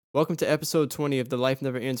Welcome to episode 20 of the Life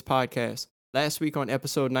Never Ends podcast. Last week on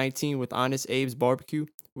episode 19 with Honest Abe's Barbecue,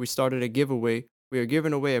 we started a giveaway. We are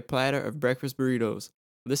giving away a platter of breakfast burritos.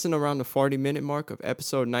 Listen around the 40-minute mark of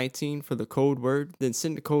episode 19 for the code word, then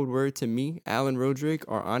send the code word to me, Alan Rodrigue,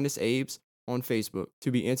 or Honest Abe's on Facebook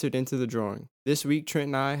to be entered into the drawing. This week, Trent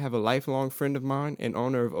and I have a lifelong friend of mine and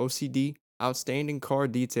owner of OCD, Outstanding Car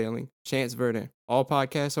Detailing, Chance Verdin. All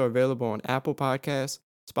podcasts are available on Apple Podcasts,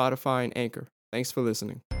 Spotify, and Anchor. Thanks for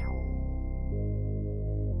listening.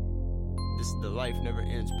 This is the Life Never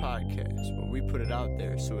Ends podcast, where we put it out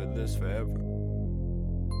there so it lives forever.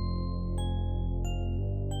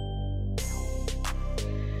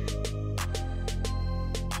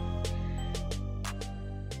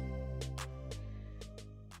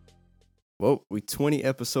 Well, we 20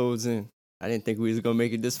 episodes in. I didn't think we was going to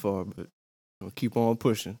make it this far, but we'll keep on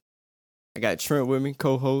pushing. I got Trent with me,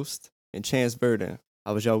 co-host, and Chance Verdin.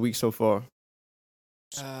 How was y'all week so far?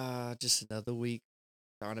 Just another week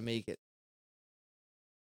trying to make it.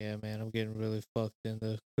 Yeah, man, I'm getting really fucked in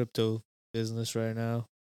the crypto business right now.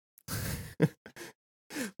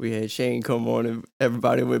 We had Shane come on and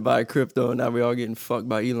everybody went buy crypto, and now we all getting fucked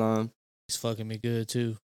by Elon. He's fucking me good,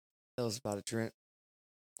 too. Tell us about it, Trent.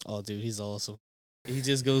 Oh, dude, he's awesome. He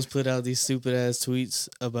just goes put out these stupid-ass tweets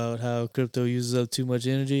about how crypto uses up too much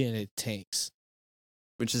energy and it tanks.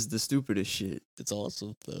 Which is the stupidest shit. It's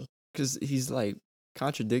awesome, though. Because he's like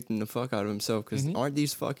contradicting the fuck out of himself. Because aren't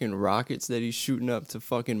these fucking rockets that he's shooting up to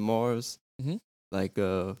fucking Mars? Like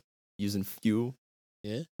using fuel?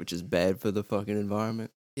 Yeah. Which is bad for the fucking environment.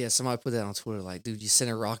 Yeah, somebody put that on Twitter. Like, dude, you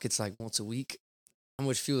sending rockets like once a week? How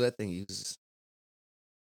much fuel that thing uses?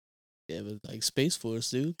 Yeah, but like Space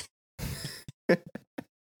Force, dude.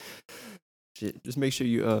 Shit, just make sure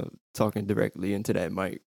you talking directly into that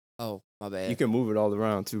mic. Oh, my bad. You can move it all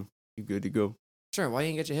around too. You good to go. Trent, why you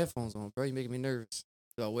ain't got your headphones on, bro? You making me nervous.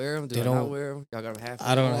 Do I wear them? Do They I not don't- wear them? Y'all got them halfway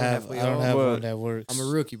I don't on, have halfway one off? that works. I'm a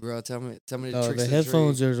rookie, bro. Tell me the No, tricks the of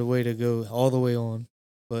headphones, trade. there's a way to go all the way on,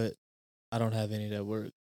 but I don't have any that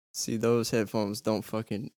work. See, those headphones don't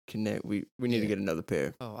fucking connect. We need to Yeah. get another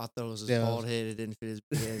pair. Oh, I thought it was his Yeah. bald head. It didn't fit his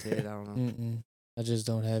big ass head. I don't know. Mm-mm. I just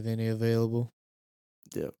don't have any available.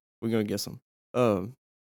 Yeah, we're gonna get some.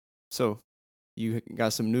 So you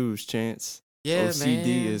got some news, Chance. Yeah, OCD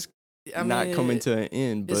man. is I not mean, coming to an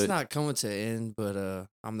end, It's but not coming to an end, but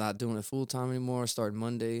I'm not doing it full time anymore. Starting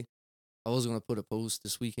Monday. I was gonna put a post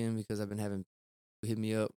this weekend because I've been having people hit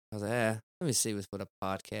me up. I was like, let me save it for the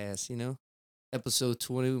podcast. Episode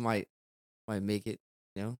 20, we might make it.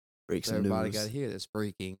 break So some everybody news. got to hear this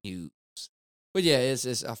breaking news. But yeah,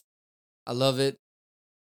 it's I love it.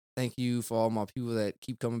 Thank you for all my people that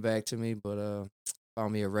keep coming back to me. But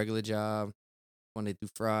found me a regular job Monday through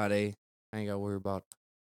Friday. I ain't got to worry about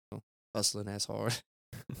hustling as hard.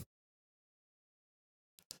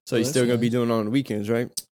 So you're Well, still that's gonna be nice. doing it on the weekends, right?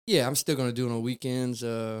 Yeah, I'm still gonna do it on weekends.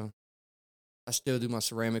 I still do my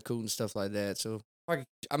ceramic coat and stuff like that. So I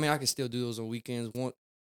can still do those on weekends.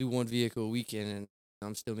 Do one vehicle a weekend, and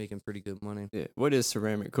I'm still making pretty good money. Yeah. What is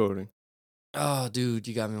ceramic coating? Oh, dude,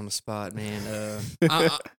 you got me on the spot, man.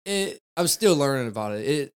 I'm still learning about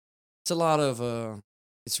it. It's a lot of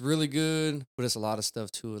it's really good, but it's a lot of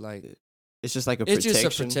stuff to it. Like It's just like a it's protection.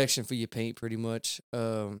 just a protection for your paint, pretty much.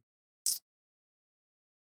 I'm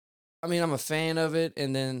a fan of it,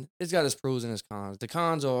 and then it's got its pros and its cons. The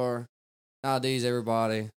cons are nowadays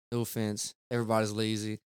everybody, no offense, everybody's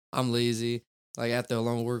lazy. I'm lazy. Like after a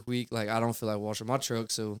long work week, like I don't feel like washing my truck,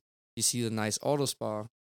 so you see the nice auto spa,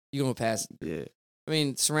 you're gonna pass it.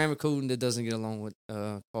 Yeah. Ceramic coating that doesn't get along with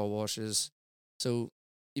car washes. So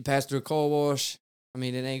you pass through a car wash, it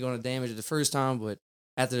ain't gonna damage it the first time, but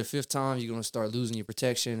after the fifth time, you're gonna start losing your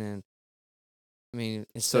protection. And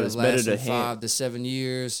instead it's of better lasting to 5 to 7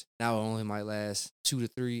 years, now it only might last 2 to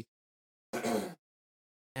 3.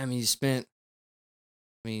 You spent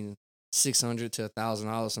 $600 to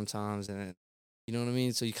 $1,000 sometimes, and you know what I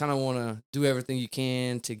mean. So you kind of want to do everything you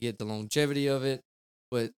can to get the longevity of it.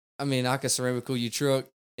 But I can ceramic coat your truck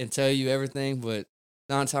and tell you everything, but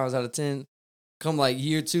 9 times out of 10, come like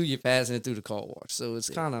year 2, you're passing it through the car wash. So it's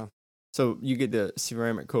kind of So you get the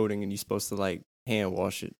ceramic coating, and you're supposed to like hand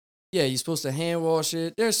wash it. yeah. You're supposed to hand wash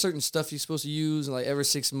it. There's certain stuff you're supposed to use, like every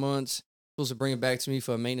 6 months. Supposed to bring it back to me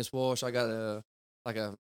for a maintenance wash. I got a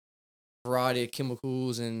variety of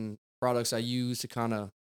chemicals and products I use to kind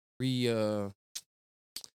of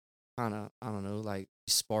I don't know, like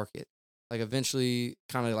spark it. Like eventually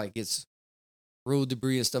kind of like gets road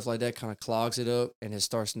debris and stuff like that kind of clogs it up, and it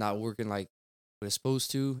starts not working like what it's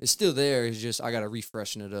supposed to. It's still there. It's just I got to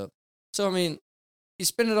refreshen it up. So you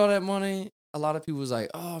spending all that money. A lot of people was like,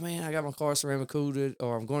 "Oh man, I got my car ceramic coated,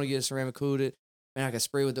 or I'm going to get it ceramic coated." man, I can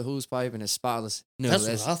spray with the hose pipe and it's spotless. No, That's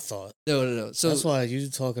what I thought. no. So That's why you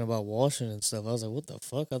talking about washing and stuff. I was like, what the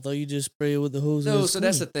fuck? I thought you just spray it with the hose. and no, it's so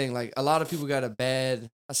that's the clean. thing. Like a lot of people got a bad,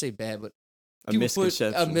 I say bad, but A people put a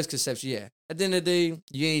misconception. misconception. Yeah. At the end of the day,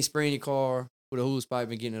 you ain't spraying your car with a hose pipe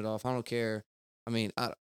and getting it off. I don't care. I mean,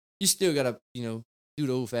 you still gotta, do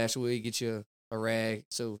the old fashioned way, get you a rag.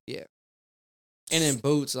 So yeah. And then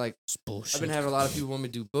boats, like It's bullshit. I've been having a lot of people want me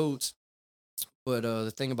to do boats, but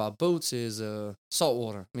the thing about boats is salt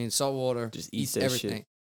water. I mean, salt water Just eat eats that everything. shit.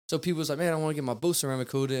 So people's like, man, I want to get my boat ceramic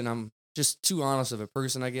coated, and I'm just too honest of a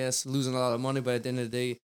person, I guess, losing a lot of money. But at the end of the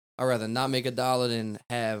day, I'd rather not make $1 than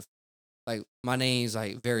have like my name's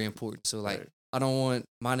like very important. So like Right. I don't want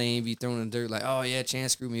my name be thrown in the dirt. Like, oh yeah,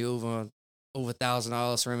 Chance screwed me over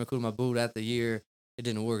 $1,000 ceramic coated my boat after a year. It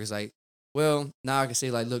didn't work. It's like, well, now I can say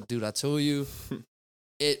like, look, dude, I told you.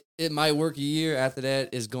 It might work a year. After that,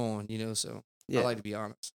 it's gone. So Yeah. I like to be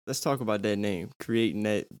honest. Let's talk about that name, creating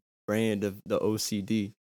that brand of the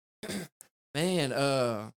OCD.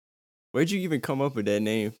 Man, Where'd you even come up with that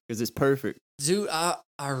name? Because it's perfect. dude, I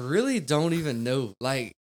really don't even know.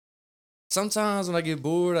 Like sometimes when I get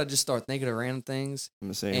bored, I just start thinking of random things. I'm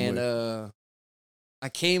the same And way. I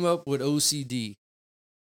came up with OCD.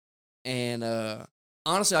 And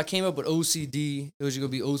honestly, I came up with OCD. It was gonna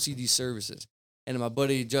be OCD services. And my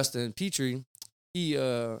buddy Justin Petrie, he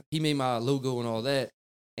made my logo and all that.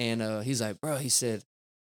 And he's like, bro, he said,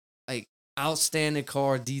 like outstanding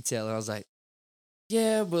car detail. And I was like,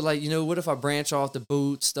 yeah, but like, what if I branch off the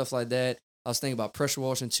boot, stuff like that? I was thinking about pressure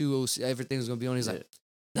washing too. Everything's gonna be on. He's like,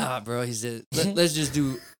 nah, bro. He said, let's just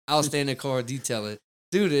do outstanding car detailing.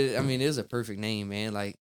 Dude, it was a perfect name, man.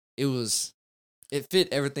 Like it fit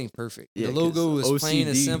everything perfect. Yeah, The logo 'cause was plain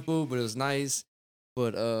and OCD simple, but it was nice.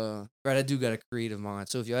 But right, I do got a creative mind.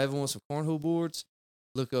 So if y'all ever want some cornhole boards,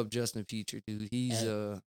 look up Justin Petrie, dude. He's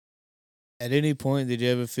At any point, did you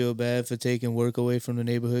ever feel bad for taking work away from the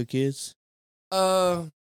neighborhood kids? no,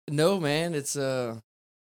 man. It's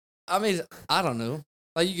I mean, I don't know.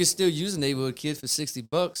 Like you can still use a neighborhood kid for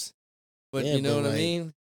 $60, but Yeah, you know but, what I like,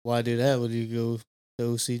 mean? Why do that when you go to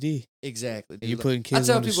OCD? Exactly. And you dude. putting kids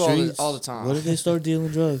I tell on the people streets all the time. What if they start dealing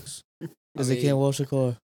drugs? Because they mean, can't wash a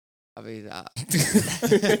car. I mean, I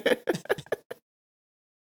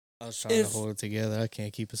was trying to hold it together. I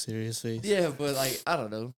can't keep a serious face. yeah, but like I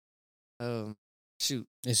don't know. Shoot,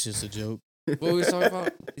 It's just a joke. what were we talking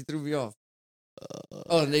about? He threw me off.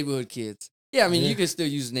 Oh, the neighborhood kids. Yeah, I mean, you can still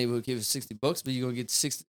use a neighborhood kid for $60, but you're gonna get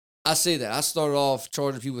 60. I say that. I started off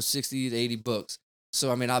charging people $60 to $80.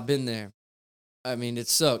 So I mean, I've been there. I mean, it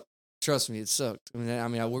sucked. Trust me, it sucked.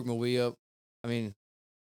 I worked my way up. I mean,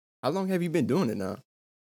 How long have you been doing it now?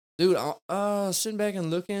 dude, sitting back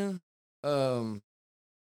and looking,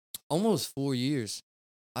 almost 4 years.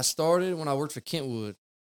 I started when I worked for Kentwood.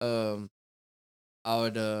 I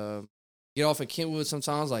would get off at Kentwood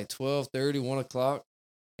sometimes like 12:30, 1 o'clock.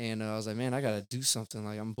 And I was like, man, I got to do something.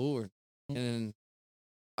 Like, I'm bored. And then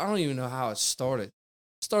I don't even know how it started.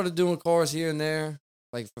 Started doing cars here and there,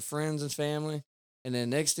 like for friends and family. And then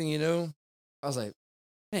next thing you know, I was like,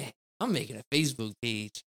 man, I'm making a Facebook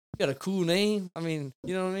page. Got a cool name. I mean,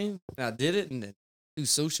 you know what I mean? And I did it. And then, dude,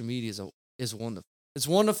 social media is wonderful. It's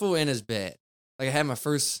wonderful and it's bad. Like, I had my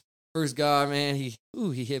first guy, man. He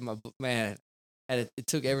hit my book, man. It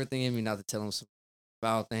took everything in me not to tell him some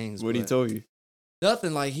foul things. What he but told you?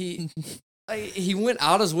 Nothing. Like, he went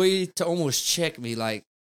out his way to almost check me. Like,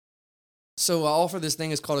 so I offer this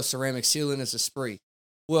thing. It's called a ceramic sealant. It's a spray.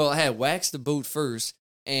 Well, I had waxed the boat first,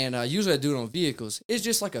 and usually I do it on vehicles. It's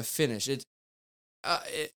just like a finish.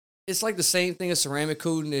 It's like the same thing as ceramic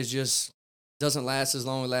coating. It just doesn't last as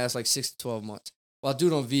long. It lasts like 6 to 12 months. Well, I do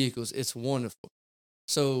it on vehicles. It's wonderful.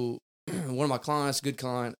 So one of my clients, good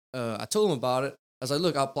client, I told him about it. I was like,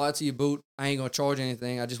 look, I'll apply it to your boat. I ain't going to charge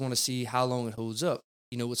anything. I just want to see how long it holds up,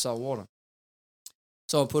 with salt water.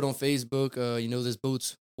 So I put on Facebook, this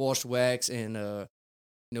boat's washed wax and,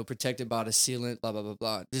 protected by the sealant, blah, blah, blah,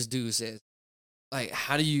 blah. This dude says, like,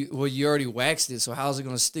 you already waxed it, so how's it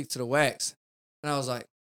going to stick to the wax? And I was like,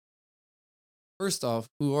 first off,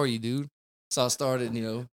 who are you, dude? So I started,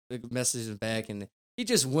 messaging back, and he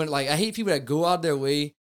just went, like, I hate people that go out their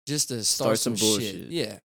way just to start some bullshit. shit.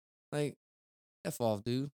 Yeah. Like, F off,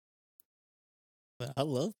 dude. But I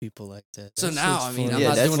love people like that. So That now, shit's I mean, fun. I'm Yeah,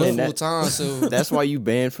 not that's- doing it and full that- time, so. That's why you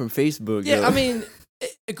banned from Facebook. Yeah, yo. I mean,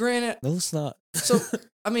 granted, No, it's not. so,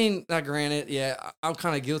 I mean, not granted, yeah, I'm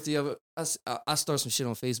kind of guilty of it. I start some shit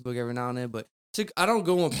on Facebook every now and then, but I don't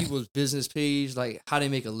go on people's business page, like, how they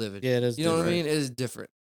make a living. Yeah, that's You know what I different. mean? It's different.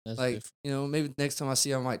 That's Like, different. maybe next time I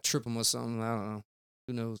see him, I might trip him or something. I don't know.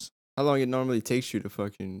 Who knows? How long it normally takes you to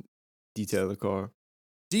fucking detail a car?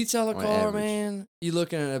 Detail a On car, average. man, you're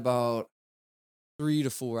looking at about 3 to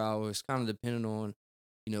 4 hours, kind of depending on,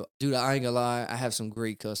 dude, I ain't gonna lie, I have some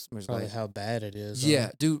great customers. Probably Like, how bad it is.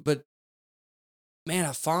 yeah, dude, but man,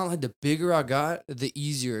 I found like the bigger I got, the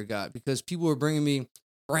easier it got because people were bringing me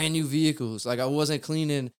brand new vehicles. Like I wasn't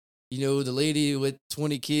cleaning, the lady with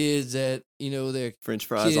 20 kids that, their French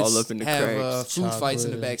fries all kids up in the have cracks. food fights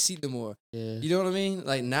in the Chocolate. back seat no more. Yeah. You know what I mean?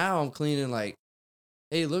 Like now I'm cleaning like,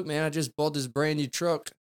 hey, look, man, I just bought this brand new truck.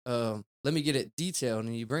 Let me get it detailed.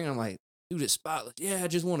 And you bring it, I'm like, dude, it's spotless. Yeah, I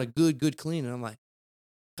just want a good clean. And I'm like,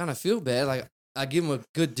 kind of feel bad. Like I give them a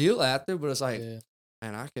good deal after, but it's like, Yeah.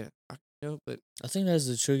 man, I can, but I think that's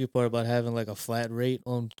the tricky part about having like a flat rate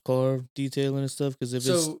on car detailing and stuff. Because if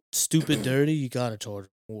it's So- stupid dirty, you gotta charge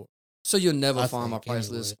more. so you'll never I find my think, price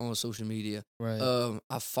anyway. list on social media. Right.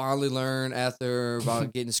 I finally learned after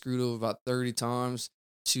about getting screwed over about 30 times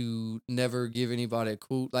to never give anybody a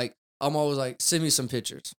quote. Like I'm always like, send me some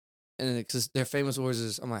pictures. And because their famous words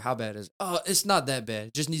is, I'm like, how bad is it? Oh, it's not that bad.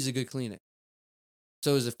 It just needs a good cleaning.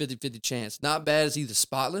 So it's a 50-50 chance. Not bad is either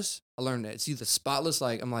spotless. I learned that. It's either spotless,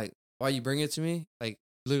 like I'm like, why you bring it to me? Like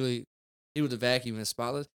literally, it with the vacuum and it's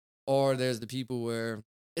spotless. Or there's the people where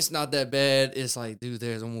it's not that bad. It's like, dude,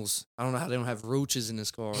 there's almost, I don't know how they don't have roaches in this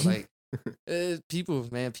car. Like people,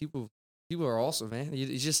 man, people are awesome, man.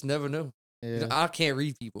 You just never know. Yeah. I can't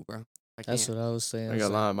read people, bro. I That's can't. what I was saying. I It's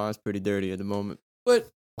got like, lie. Mine's pretty dirty at the moment. But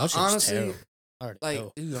my shit's honestly, terrible. I already like,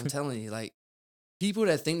 know. dude, I'm telling you, like, people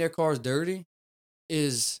that think their car is dirty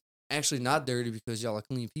is actually not dirty because y'all are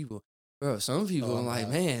clean people. Bro, some people, Oh, I'm like,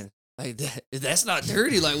 God. man, like, that's not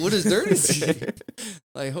dirty. Like, what is dirty to you?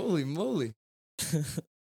 Like, holy moly.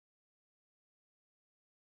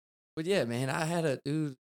 But yeah, man,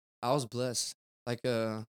 I was blessed. Like,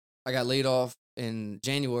 I got laid off in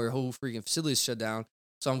January, whole freaking facility shut down.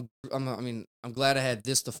 So I'm glad I had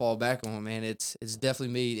this to fall back on, man. It's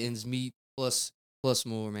definitely made ends meet plus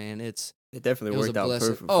more, man. It It definitely was a worked out blessing.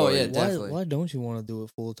 perfect. Oh, for yeah, you. why? definitely. Why don't you want to do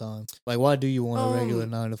it full time? Like, why do you want a regular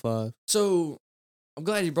 9 to 5? So I'm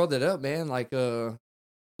glad you brought that up, man. Like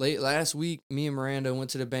late last week, me and Miranda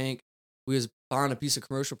went to the bank. We was buying a piece of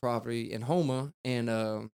commercial property in Houma,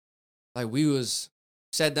 and like we was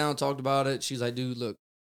sat down, talked about it. She's like, dude, look,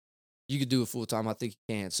 you could do it full time. I think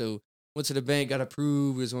you can. So went to the bank, got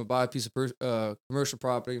approved. We was gonna buy a piece of commercial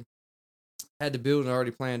property. Had the building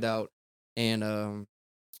already planned out, and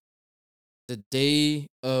the day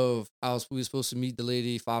of we was supposed to meet the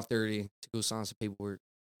lady 5:30 to go sign some paperwork.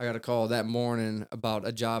 I got a call that morning about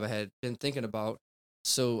a job I had been thinking about.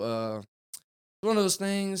 So one of those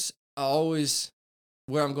things I always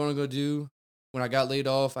where I'm gonna go do. When I got laid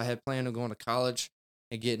off, I had planned on going to college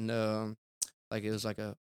and getting like it was like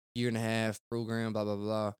a year and a half program, blah blah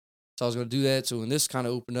blah. So I was gonna do that. So when this kind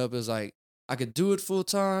of opened up, it was like I could do it full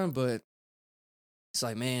time, but it's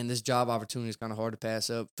like, man, this job opportunity is kind of hard to pass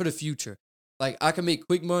up for the future. Like I can make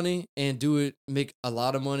quick money and make a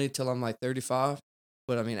lot of money till I'm like 35.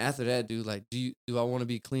 But I mean, after that, dude, like, do I want to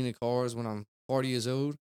be cleaning cars when I'm 40 years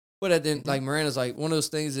old? But then, like, Miranda's like one of those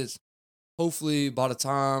things that's hopefully by the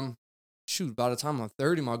time I'm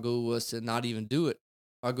 30, my goal was to not even do it.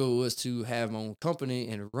 My goal was to have my own company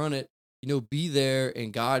and run it, be there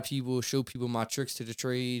and guide people, show people my tricks to the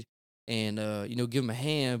trade and, give them a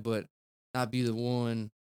hand, but not be the one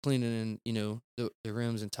cleaning, the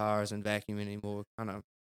rims and tires and vacuuming anymore. Kind of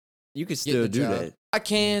You could get still the do job. that. I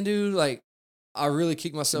can, dude. Like, I really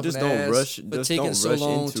kick myself Just in the don't ass. rush- But just taking don't so rush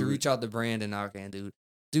long into to it. reach out to Brandon, I can, dude.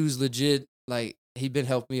 Dude's legit. Like, he been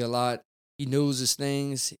helping me a lot. He knows his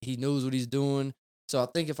things. He knows what he's doing. So I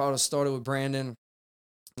think if I would have started with Brandon,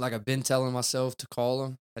 like I've been telling myself to call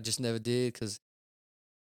him, I just never did because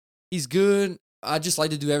he's good. I just like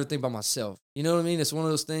to do everything by myself. You know what I mean? It's one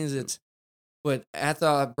of those things that's. But after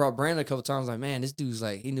I brought Brandon a couple times, like, man, this dude's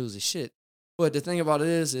like, he knows his shit. But the thing about it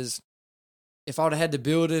is if I would have had to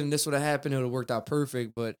build it and this would have happened, it would have worked out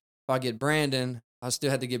perfect. But if I get Brandon, I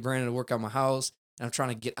still had to get Brandon to work out my house. And I'm trying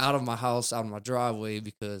to get out of my house, out of my driveway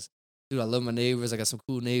because, dude, I love my neighbors. I got some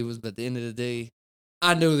cool neighbors. But at the end of the day,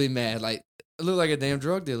 I know they mad. Like, I look like a damn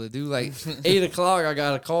drug dealer, dude. Like, 8 o'clock, I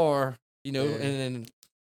got a car, Yeah. and then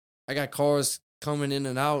I got cars coming in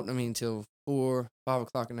and out, till 4, 5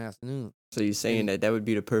 o'clock in the afternoon. So you're saying that would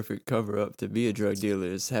be the perfect cover up to be a drug dealer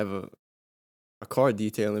is have a car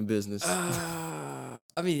detailing business. Yeah,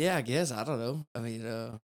 I guess. I don't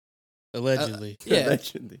know. Allegedly. Yeah.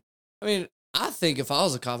 Allegedly. I think if I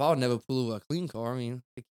was a cop, I would never pull over a clean car.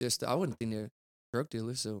 I wouldn't think they're drug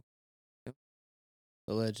dealers. So,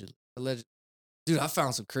 Allegedly. alleged. Dude, I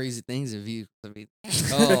found some crazy things in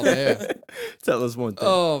vehicles. Oh man. Tell us one thing.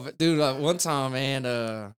 Oh, but dude, one time,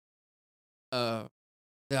 man.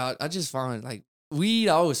 Yeah, I just found like weed,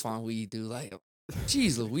 I always find weed, dude. Like,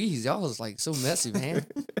 jeez Louise, y'all is like so messy, man.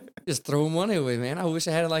 Just throw money away, man. I wish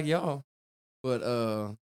I had it like y'all. But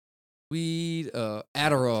weed,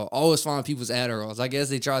 Adderall. Always find people's Adderalls. I guess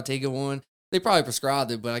they try taking one. They probably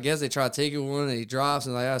prescribed it, but I guess they try taking one and it drops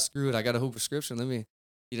and like, screw it. I got a whole prescription. Let me,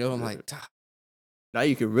 I'm like, Now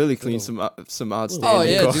you can really clean some outstanding oh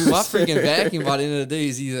yeah, cars. dude. My freaking vacuum by the end of the day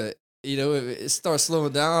is either, if it starts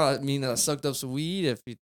slowing down, I mean, I sucked up some weed. If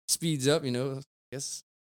it speeds up, I guess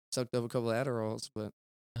sucked up a couple of Adderalls, but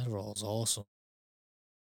Adderall's awesome.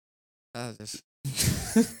 I just,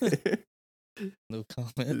 No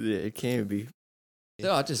comment. Yeah, it can be.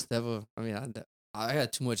 no, I just never. I mean, I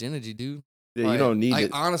had too much energy, dude. Yeah, Like, you don't need like,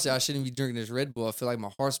 it. honestly, I shouldn't be drinking this Red Bull. I feel like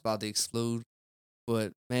my heart's about to explode.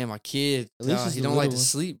 But man, my kid, At least it's he the don't like little to one.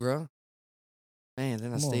 sleep, bro. Man, then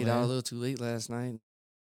I Come on, stayed out a man. little too late last night.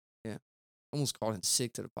 Yeah, almost called in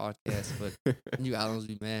sick to the podcast, but I knew Alan was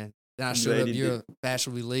be mad. Then I showed Glad up. he You're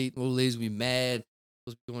fashionably late. Old lady's gonna be mad.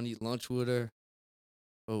 Supposed to be going to eat lunch with her.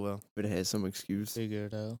 Oh well, But it had some excuse. Figure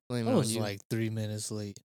it out. blame I it on was you. like 3 minutes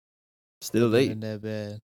late. Still Wasn't late. even that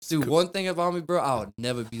bad. Dude, one thing about me, bro, I would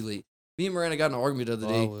never be late. Me and Miranda got in an argument the other Oh,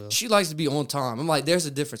 I day. will. She likes to be on time. I'm like, there's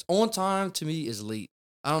a difference. On time to me is late.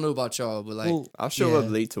 I don't know about y'all, but like, Well, I'll show up yeah.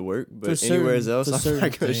 late to work, but For anywhere certain- else, for I'm certain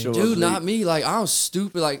not gonna things. show up dude, late. not me. Like, I'm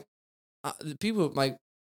stupid. Like, the people, like,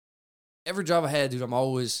 every job I had, dude, I'm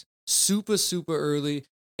always super, super early.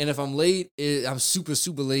 And if I'm late, I'm super,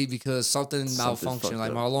 super late because something Something's malfunctioned. fucked Like,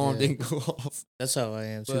 up. my alarm Yeah. didn't go off. That's how I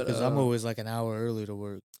am too, But, because I'm always like an hour early to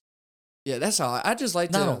work. Yeah, that's how I just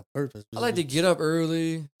like Not to. on purpose. I like to get up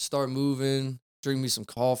early, start moving, drink me some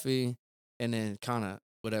coffee, and then kind of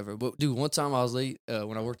whatever. But dude, one time I was late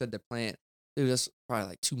when I worked at the plant. Dude, that's probably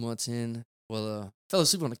like 2 months in. Well, fell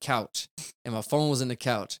asleep on the couch, and my phone was in the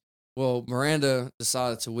couch. Well, Miranda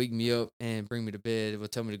decided to wake me up and bring me to bed.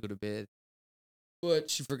 Would tell me to go to bed,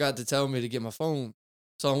 but she forgot to tell me to get my phone.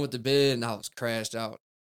 So I went to bed and I was crashed out.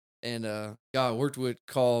 And guy I worked with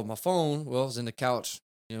called my phone. Well, it was in the couch,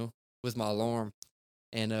 with my alarm.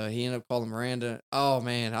 And he ended up calling Miranda. Oh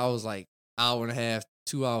man, I was like hour and a half,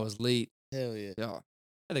 2 hours late. Hell yeah. Yeah,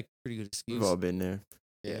 I had a pretty good excuse. We've all been there.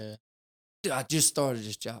 Yeah. Dude, I just started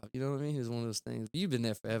this job. You know what I mean? It was one of those things. You've been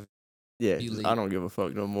there forever. Yeah, Be late. I don't give a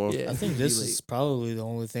fuck no more. Yeah. I think Be this late. is probably the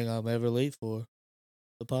only thing I'm ever late for.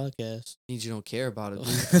 The podcast. Means you don't care about it,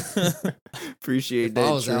 dude. Appreciate If that.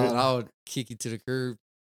 I was Trip. out, I would kick you to the curb,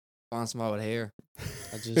 find somebody with hair.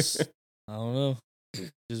 I don't know.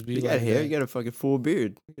 Just be You like got hair. that. You got a fucking full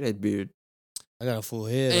beard. Look at that beard. I got a full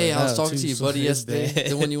head. Hey, right I was now, talking too, to your so buddy it's yesterday.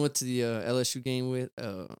 bad. The one you went to the LSU game with.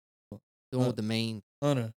 The one with the main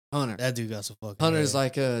Hunter. Hunter. That dude got some fucking Hunter's hair.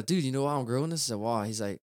 like, dude, you know why I'm growing this? I said, why? He's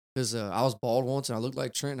like, because I was bald once and I looked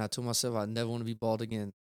like Trent, and I told myself I'd never want to be bald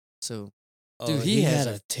again. So, dude, Oh, he has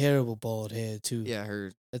had a terrible bald head too. yeah, I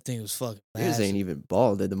heard. That thing was fucking His massive. ain't even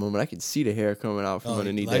bald at the moment. I can see the hair coming out from Oh,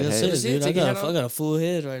 underneath like that I hat. said, Is it? dude, I Take your got, hat I off? got a full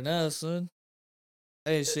head right now, son.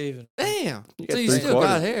 I ain't shaving. Damn. You So got you three still quarters.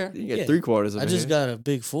 got hair. You got Yeah. 3/4 of I a just hair. got a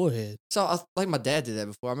big forehead. So like my dad did that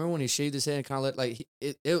before. I remember when he shaved his head and kind of let like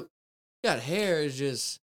it got hair is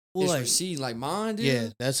just Well, it's like, receding like mine, dude. yeah,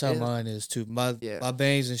 that's how Yeah. mine is too. My Yeah. my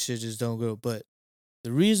bangs and shit just don't grow. But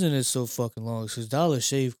the reason it's so fucking long is because Dollar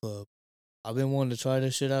Shave Club. I've been wanting to try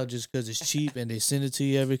this shit out just because it's cheap and they send it to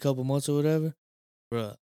you every couple months or whatever.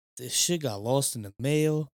 Bruh, this shit got lost in the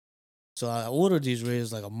mail. So I ordered these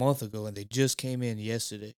razors like a month ago and they just came in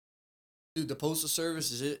yesterday. Dude, the postal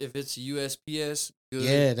service is it if it's USPS, good.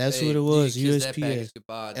 Yeah, that's Hey, what it you was, can kiss that package USPS.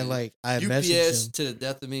 goodbye, And dude. like I UPS messaged him. to the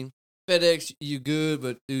death of me. FedEx, you good,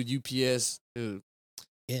 but dude, UPS, dude.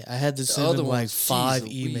 Yeah, I had to The send other him like ones, 5 jeez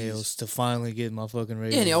Louise. emails to finally get my fucking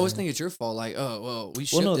razors. Yeah, and they always in. think it's your fault. Like, oh, well, we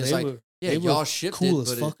shipped Well, no, this. they Like, were yeah, they were y'all shipped cool it, as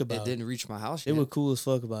but fuck it about it. didn't reach my house They yet. were cool as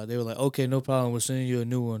fuck about it. They were like, okay, no problem. We're sending you a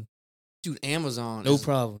new one. Dude, Amazon. No is,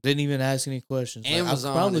 problem. Didn't even ask any questions. Like,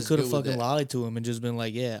 Amazon I probably is could have good with fucking that. lied to him and just been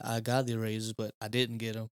like, yeah, I got the razors, but I didn't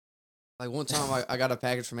get them. Like one time I got a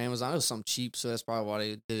package from Amazon. It was something cheap, so that's probably why they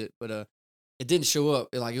did it. But it didn't show up.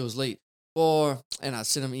 It was late. And I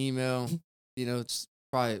sent them an email. It's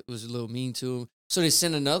probably it was a little mean to them. So they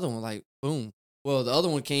sent another one. Like boom. Well, the other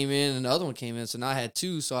one came in, and the other one came in. So now I had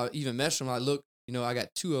two. So I even messaged them. Like, look, I got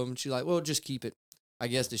two of them. She's like, well, just keep it. I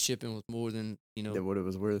guess the shipping was more than Than what it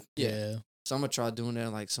was worth. Yeah. So I'm gonna try doing that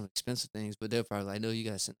on like some expensive things. But they're probably like, no, you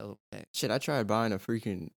gotta send the other one back. Shit, I tried buying a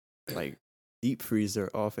freaking like deep freezer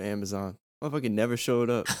off of Amazon. Motherfucker never showed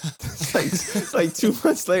up. it's like 2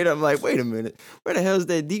 months later. I'm like, wait a minute, where the hell is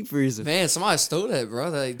that deep freezer? Man, somebody stole that, bro.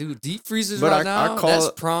 Like, dude, deep freezers But right I now, call-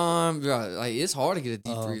 that's prime. Bro. Like, it's hard to get a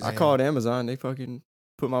deep Oh, freezer. I man. called Amazon. They fucking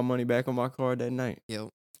put my money back on my card that night. Yo,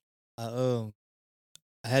 I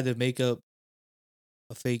had to make up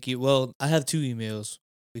a fake well, I have 2 emails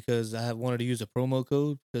because I have wanted to use a promo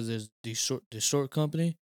code because there's the short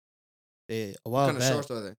company. They a What while kind of back,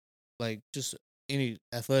 shorts are they? like just any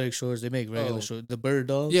athletic shorts. They make regular Oh. shorts. The bird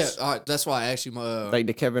dogs. Yeah, that's why I asked you. Like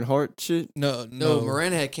the Kevin Hart shit. No, No, no.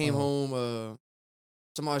 Miranda had came Oh. home.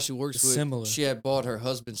 Somebody she works It's with, similar. she had bought her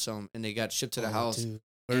husband some, and they got shipped to the Oh, house. dude.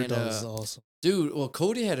 Bird And dogs is awesome. dude, well,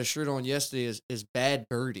 Cody had a shirt on yesterday. Is bad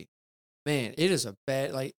birdie, man. It is a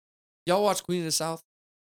bad like. Y'all watch Queen of the South?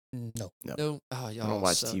 No, No. Oh, y'all don't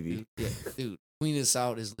watch suck, TV. Dude. Yeah, dude. Queen of the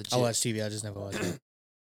South is legit. I watch TV. I just never watch it.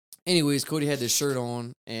 Anyways, Cody had this shirt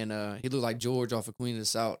on, and he looked like George off of Queen of the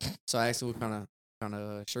South. So I asked him what kind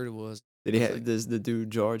of shirt it was. Did he have? Does the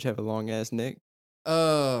dude George have a long ass neck?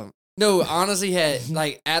 No, honestly, had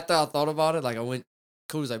like after I thought about it, like I went.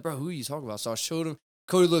 Cody's like, bro, who are you talking about? So I showed him.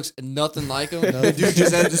 Cody looks nothing like him. No. The dude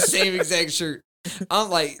just had the same exact shirt. I'm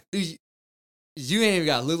like, dude, you ain't even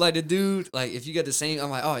got to look like the dude. Like if you got the same, I'm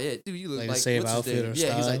like, oh yeah, dude, you look Like like the same what's his outfit name? or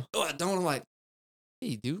Yeah, he's like, style? oh, I don't. I'm like,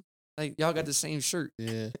 hey, dude, like y'all got the same shirt.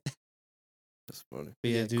 Yeah. That's funny. But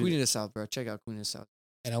yeah, dude. Queen of the South, bro. Check out Queen of the South.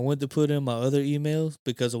 And I went to put in my other emails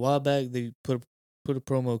because a while back they put a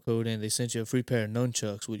promo code in. They sent you a free pair of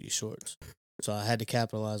nunchucks with your shorts, so I had to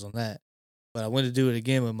capitalize on that. But I went to do it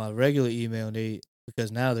again with my regular email, and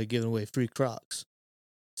because now they're giving away free Crocs.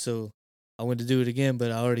 So I went to do it again,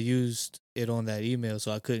 but I already used it on that email,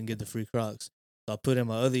 so I couldn't get the free Crocs. So I put in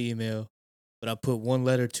my other email, but I put one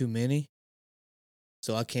letter too many,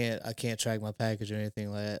 so I can't track my package or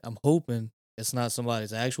anything like that. I'm hoping it's not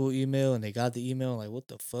somebody's actual email and they got the email and like what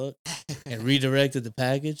the fuck and redirected the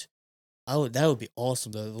package. That would be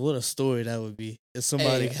awesome though. What a story that would be if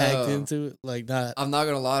somebody hacked into it, like not I'm not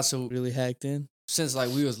gonna lie. So really hacked in. since like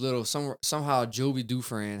we was little, somehow Joby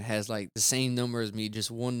Dufresne has like the same number as me,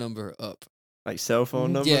 just one number up. Like cell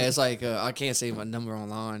phone number. Yeah, it's like I can't say my number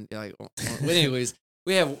online. Like, but anyways,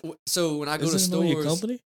 we have. So when I go to Isn't it on your stores,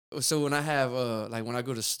 company? so when I have like when I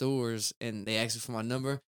go to stores and they ask me for my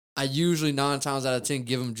number, I usually 9 times out of 10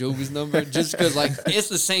 give them Joby's number just because like it's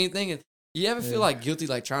the same thing. And you ever feel like guilty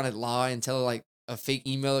like trying to lie and tell like a fake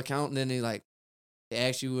email account and then they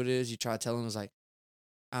ask you what it is, you try to tell them it's like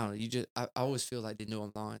I don't know. I always feel like they know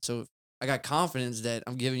I'm lying. So I got confidence that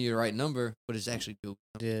I'm giving you the right number, but it's actually Joby.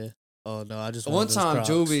 Yeah. Oh no, I just One wanted those time, Crocs.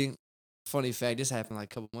 Joby, funny fact, this happened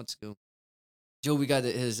like a couple months ago. Joby got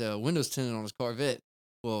his windows tinted on his Corvette.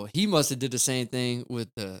 Well, he must have did the same thing with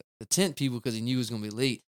the tent people because he knew he was gonna be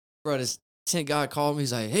late. Bro, this tent guy called me.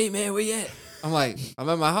 He's like, "Hey man, where you at?" I'm like, "I'm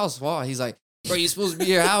at my house." Why? He's like, "Bro, you supposed to be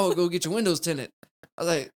here. How? Go get your windows tinted."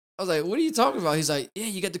 I was like, "What are you talking about?" He's like, "Yeah,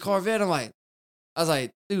 you got the Corvette." I was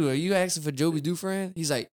like, "Dude, are you asking for Joby Dufresne?" He's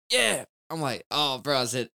like, "Yeah." I'm like, "Oh, bro." I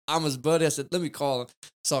said, "I'm his buddy." I said, "Let me call him."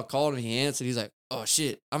 So I called him. He answered. He's like, "Oh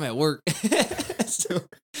shit, I'm at work." So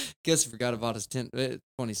guess he forgot about his tent.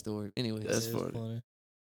 Funny story. Anyways, That's It is funny.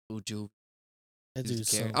 oh Joby. That He was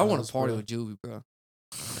dude's carrying- something I want else, to party bro. with Joby, bro.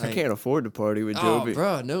 I can't afford to party with Oh, Joby.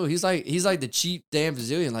 bro, no, he's like the cheap damn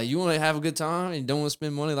Brazilian. Like you want to have a good time and don't want to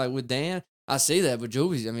spend money like with Dan. I say that, but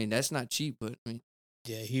Joby's, I mean, that's not cheap. But I mean,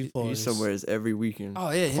 Yeah, he He's parties. somewhere every weekend. oh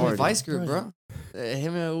yeah, him and Party. Vice Grip, Right. bro.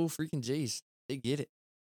 Him and old freaking Jace, they get it.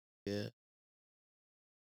 Yeah.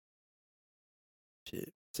 Shit.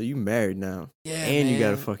 So you married now. Yeah, And you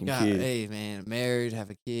got a man. fucking kid. Hey, man, married, have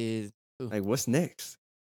a kid. Like, what's next?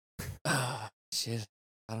 Shit,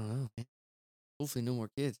 I don't know, man. Hopefully, no more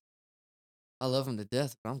kids. I love them to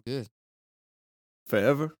death, but I'm good.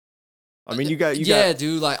 Forever? I mean, you got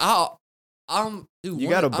dude. Like I'm dude. you one-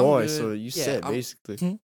 got a I'm boy, good. so you Yeah, set I'm-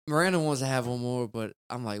 basically. Miranda wants to have one more, but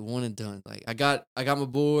I'm like one and done. Like I got my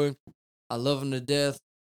boy. I love him to death,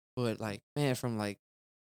 but like man, from like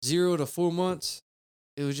 0 to 4 months,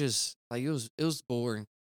 it was just like it was boring.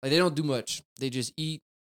 Like they don't do much. They just eat,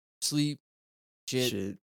 sleep,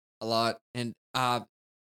 Shit. a lot. And I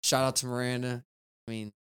shout out to Miranda. I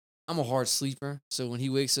mean, I'm a hard sleeper, so when he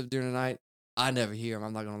wakes up during the night, I never hear him.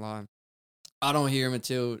 I'm not gonna lie. I don't hear him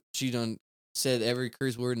until she done said every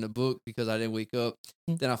curse word in the book because I didn't wake up.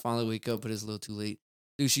 Then I finally wake up, but it's a little too late.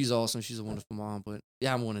 Dude, she's awesome. She's a wonderful mom, but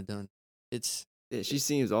yeah, I'm one and done. It's Yeah, she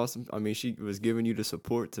seems awesome. I mean, she was giving you the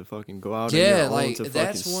support to fucking go out on your yeah, own like to fucking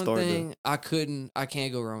that's one start thing I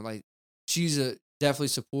can't go wrong. Like she's definitely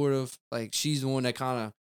supportive. Like she's the one that kind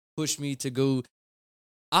of pushed me to go.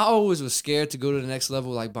 I always was scared to go to the next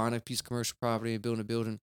level, like buying a piece of commercial property and building a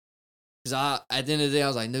building. Because at the end of the day, I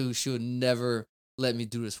was like, no, she would never let me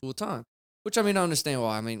do this full time. Which I mean, I understand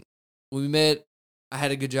why. I mean, when we met, I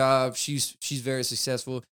had a good job. She's very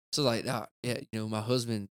successful. So like, yeah, my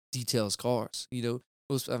husband details cars. I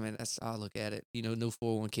mean, that's how I look at it. No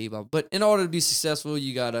 401k, but in order to be successful,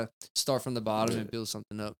 you gotta start from the bottom and build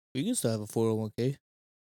something up. You can still have a 401k.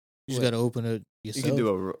 You just What? gotta open it You yourself. can do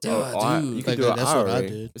a Dude, you can like do that- an that's what I IRA.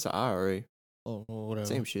 did. It's an IRA. Oh, whatever.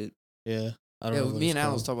 Same shit. Yeah, I don't Yeah, know. What me it's and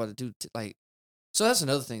Alan was called. talking about it, dude. Like, so that's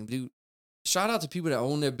another thing, dude. Shout out to people that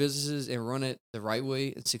own their businesses and run it the right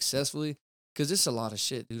way and successfully, because it's a lot of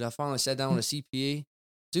shit, dude. I finally sat down with a CPA,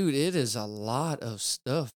 dude. It is a lot of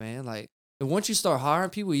stuff, man. Like, and once you start hiring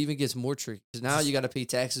people, it even gets more tricky because now you got to pay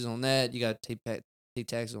taxes on that. You got to pay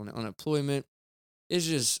taxes on unemployment. It's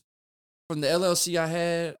just from the LLC I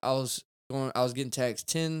had, I was getting taxed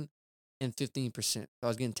 10 and 15%. I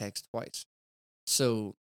was getting taxed twice.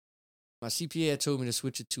 So my CPA had told me to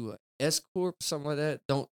switch it to a S corp, something like that.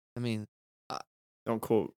 Don't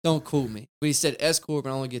quote. Don't quote me, but he said S corp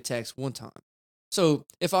and I only get taxed one time. So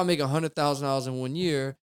if I make $100,000 in 1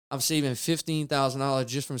 year, I'm saving $15,000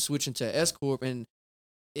 just from switching to S corp, and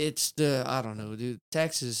it's I don't know, dude.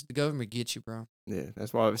 Taxes, the government gets you, bro. Yeah,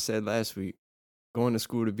 that's why I said last week. Going to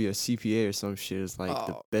school to be a CPA or some shit is like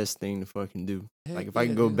the Oh. best thing to fucking do. Heck Like if I yeah,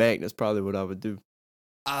 can go dude. back, that's probably what I would do.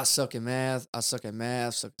 I suck at math. Suck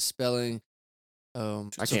at spelling. I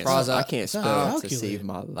can't. Surprised I can't it's not spell to calculated. save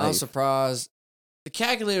my I'm life. surprised. The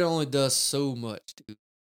calculator only does so much, dude.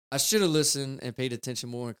 I should have listened and paid attention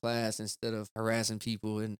more in class instead of harassing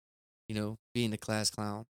people and, being the class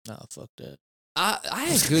clown. Nah, fuck that. I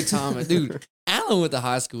had a good time, dude. Alan went to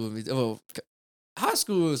high school with me. Well, high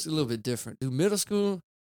school was a little bit different. Dude, middle school,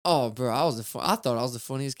 oh, bro, I thought I was the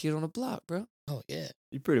funniest kid on the block, bro. Oh yeah,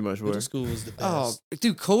 You pretty much were. middle school was the Oh, best.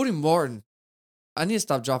 dude, Cody Martin. I need to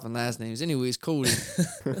stop dropping last names. Anyways, Cody.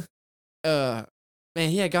 Man,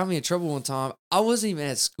 he had got me in trouble one time. I wasn't even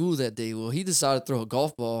at school that day. Well, he decided to throw a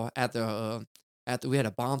golf ball after we had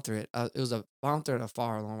a bomb threat. It was a bomb threat or a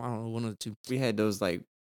fire alarm. I don't know, one of the two. We had those like.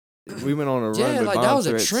 We went on a run. Yeah, with like bomb that was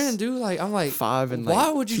threats, a trend, dude. Like I'm like, 5 and why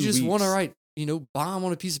like would you 2 just want to weeks. write, bomb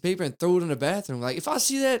on a piece of paper and throw it in the bathroom? Like if I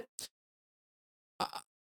see that,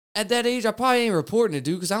 at that age, I probably ain't reporting it,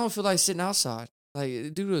 dude, because I don't feel like sitting outside. Like,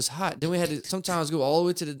 dude, it was hot. Then we had to sometimes go all the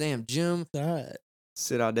way to the damn gym. God.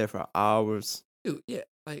 Sit out there for hours. Dude, yeah,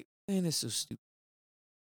 like, man, it's so stupid.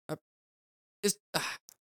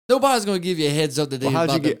 Nobody's gonna give you a heads up today. Well,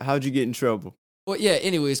 about how'd you get in trouble? Well, yeah.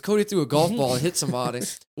 Anyways, Cody threw a golf ball and hit somebody.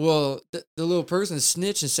 Well, the little person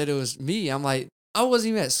snitched and said it was me. I'm like, I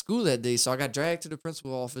wasn't even at school that day, so I got dragged to the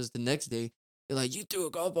principal office the next day. They're like, you threw a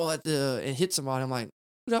golf ball and hit somebody. I'm like,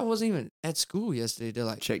 dude, I wasn't even at school yesterday. They're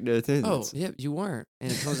like, Check the oh, attendance. yeah, you weren't.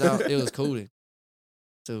 And it turns out it was Cody.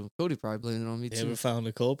 So Cody probably blamed it on me They too. ever found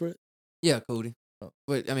the culprit? Yeah, Cody. Oh.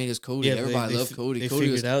 But I mean, it's Cody. Everybody loved Cody. They Cody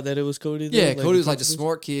figured was, out that it was Cody. Though? yeah, Cody was like the competition?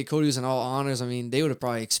 smart kid. Cody was in all honors. I mean, they would have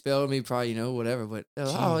probably expelled me, probably whatever. But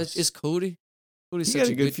Jeez. it's Cody. Cody's He such got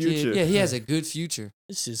a a good good future. kid. Yeah, he has a good future.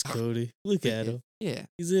 It's just Cody. Look at him. Yeah.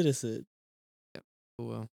 He's innocent. Oh,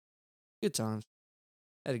 well, good times.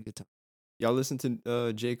 Had a good time. Y'all listen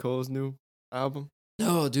to J. Cole's new album?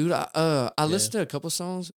 No, dude. I listened to a couple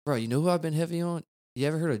songs, bro. You know who I've been heavy on? You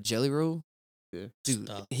ever heard of Jelly Roll? Yeah. Dude,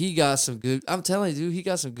 Stop. he got some good. I'm telling you, dude, he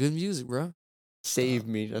got some good music, bro. Save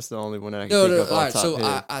Me. That's the only one that I can No, think no. of All off right, top so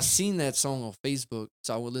head. I seen that song on Facebook,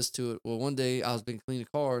 so I would listen to it. Well, one day I was been cleaning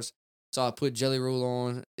cars, so I put Jelly Roll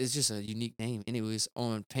on. It's just a unique name, anyways,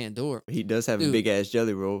 on Pandora. He does have a Dude. big ass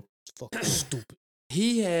jelly roll. It's fucking stupid.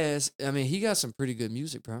 He got some pretty good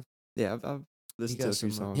music, bro. Yeah, I've He listened to got a few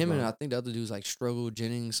some. songs. Him and by I think the other dude's like Struggle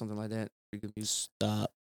Jennings, something like that. Pretty good music. Stop.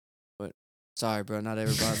 Sorry, bro. Not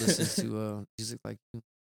everybody listens to music like you.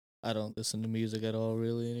 I don't listen to music at all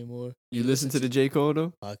really anymore. You listen to the J. Cole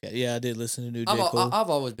though? Okay. Yeah, I did listen to new J. I've Cole. I've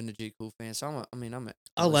always been a J Cole fan, so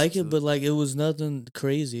I like it, but like it was nothing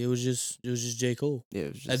crazy. It was just J. Cole. Yeah,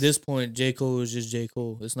 it was just, At this point, J. Cole is just J.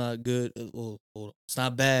 Cole. It's not good. Well, it's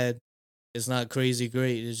not bad. It's not crazy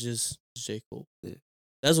great. It's just J. Cole. Yeah.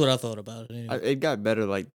 That's what I thought about it. Anyway. it got better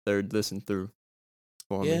like third listen through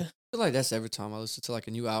for Yeah. me. I feel like that's every time I listen to like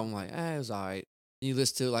a new album, like it was alright. And you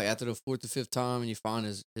listen to it like after the fourth or fifth time, and you find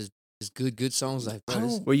his good songs. Like, bro,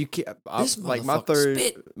 this- Well, you can't. This Like my motherfucker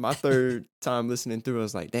spit. my third time listening through, I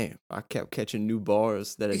was like, damn, I kept catching new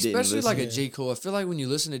bars that I didn't especially listen. like a Yeah. J Cole. I feel like when you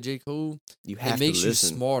listen to J Cole, You have it makes to you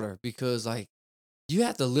listen. smarter because like you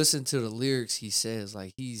have to listen to the lyrics he says.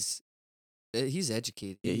 Like he's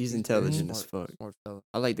educated. Yeah, he's very intelligent as smart, fuck. Smart fella.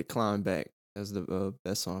 I like the Climb Back. That's the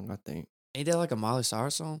best song I think. Ain't that like a Miley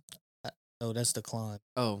Cyrus song? Oh, that's the climb.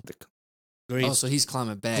 Oh, Great. oh, so he's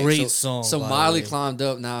climbing back. Great so, song. So by the Miley way. climbed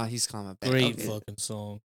up. Now he's climbing back. Great Okay. fucking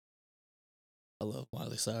song. I love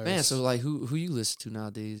Miley Cyrus. Man, so like who you listen to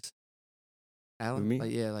nowadays? Alan? Me?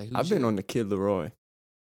 Like yeah, like who's I've been your- on the Kid Leroy.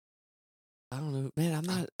 I don't know. Man,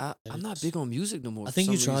 I'm not big on music no more. I for think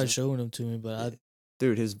you some tried reason. showing them to me, but I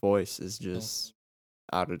Dude, his voice is just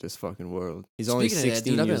out of this fucking world. He's only Speaking of that,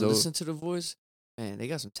 16 dude, I've years been old. listening to The Voice. Man, they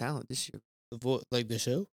got some talent this year. Like the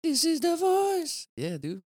show? This is the voice. Yeah,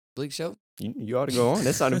 dude. Blake Shelton. You ought to go on.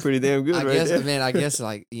 That sounded pretty damn good I right guess, there. man, I guess,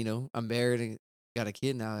 like, I'm married and got a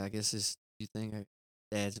kid now. I guess it's you think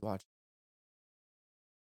dad's watching.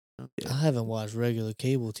 Yeah. I haven't watched regular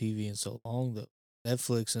cable TV in so long though.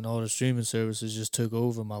 Netflix and all the streaming services just took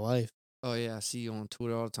over my life. Oh, yeah. I see you on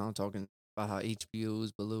Twitter all the time talking about how HBO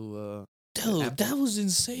is below. Dude, Apple. that was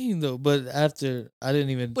insane though. But after I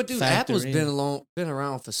didn't even. But, dude, factor Apple's in. been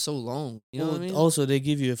around for so long. You know what I mean? Also, they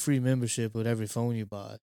give you a free membership with every phone you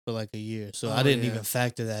buy for like a year. So I didn't even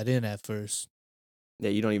factor that in at first. Yeah,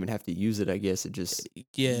 you don't even have to use it, I guess. It just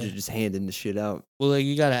Yeah. you're just handing the shit out. Well, like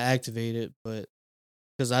you gotta activate it, but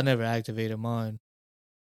because I never activated mine.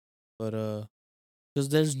 But because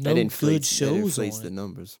there's no good shows on the it.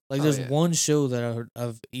 numbers. Like there's one show that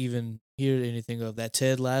I've even heard anything of, that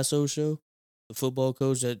Ted Lasso show, the football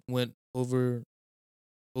coach that went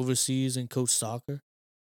overseas and coached soccer.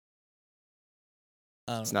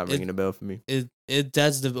 It's not ringing a bell for me.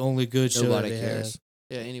 That's the only good show Nobody they cares.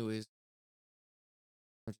 have. Yeah. Anyways,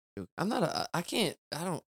 I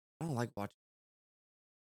don't like watching.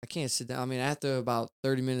 I can't sit down. I mean, after about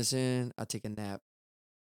 30 minutes in, I take a nap.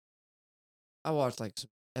 I watch like some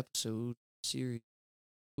episode, series,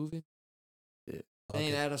 movie. Yeah.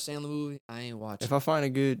 Ain't Adam Sandler movie. I ain't watching. If I find a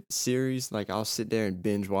good series, like I'll sit there and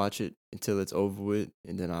binge watch it until it's over with,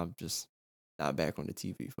 and then I'll just not back on the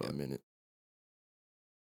TV for a minute.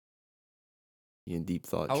 You in deep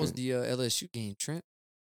thought. How was Trent. the LSU game, Trent?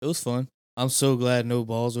 It was fun. I'm so glad no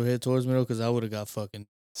balls were hit towards me though, because I would have got fucking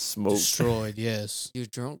Smoked. destroyed. Yes. You was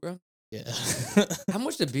drunk, bro? Yeah. How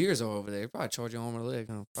much the beers are over there? They probably charge you arm and a leg.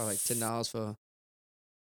 Huh? Probably like $10 for.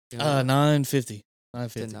 $9.50.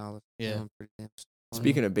 $10. Yeah. Pretty damn.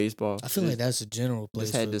 Speaking of baseball, I feel like that's a general place.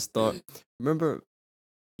 Just had this thought. Remember,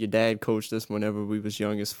 your dad coached us whenever we was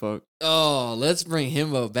young as fuck. Oh, let's bring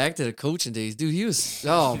him up back to the coaching days, dude. He was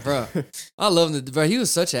bro. I love him, bro. He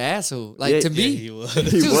was such an asshole. Like to me, he was.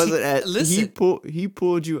 He wasn't at. Listen. He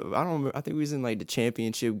pulled you. I don't remember. I think we was in like the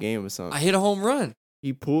championship game or something. I hit a home run.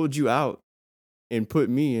 He pulled you out and put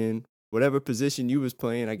me in whatever position you was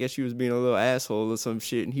playing. I guess you was being a little asshole or some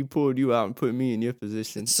shit, and he pulled you out and put me in your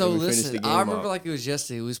position. So and we finished listen, the game I remember out. like it was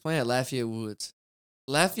yesterday. We was playing at Lafayette Woods.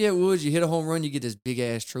 Lafayette Woods, you hit a home run, you get this big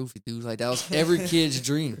ass trophy, dude. Like that was every kid's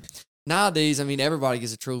dream. Nowadays, I mean, everybody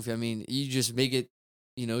gets a trophy. I mean, you just make it.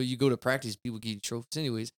 You go to practice, people give you trophies.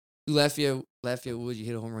 Anyways, through Lafayette Woods, you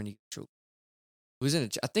hit a home run, you get a trophy. It was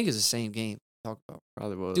I think it's the same game. Talk about.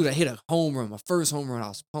 Probably was. Dude, I hit a home run, my first home run. I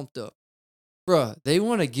was pumped up. Bruh, they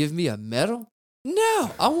want to give me a medal?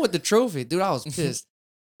 No, I want the trophy. Dude, I was pissed.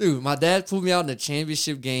 Dude, my dad pulled me out in the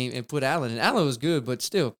championship game and put Allen in. Allen was good, but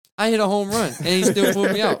still, I hit a home run, and he still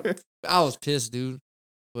pulled me out. I was pissed, dude.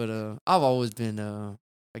 But I've always been,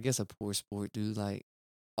 I guess, a poor sport, dude. Like,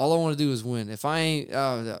 all I want to do is win. If I ain't,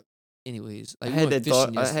 anyways. Like, I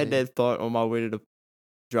had that thought on my way to the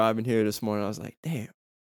driving here this morning. I was like, damn,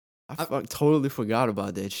 I totally forgot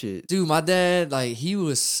about that shit. Dude, my dad, like, he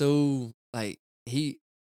was so, like,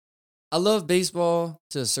 I love baseball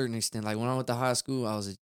to a certain extent. Like, when I went to high school, I was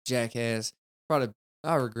a jackass.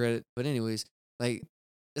 I regret it. But anyways, like,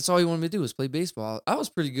 that's all he wanted me to do was play baseball. I was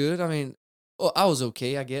pretty good. I mean, I was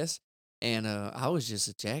okay, I guess. And I was just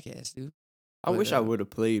a jackass, dude. I wish I would have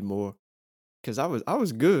played more, because I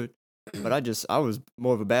was good, but I was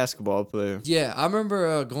more of a basketball player. Yeah, I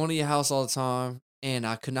remember going to your house all the time, and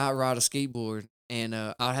I could not ride a skateboard, and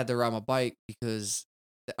I had to ride my bike because,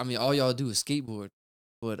 I mean, all y'all do is skateboard.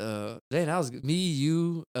 But then I was me,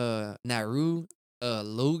 you, Naru,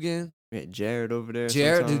 Logan. We had Jared over there.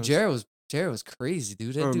 Jared sometimes. was crazy,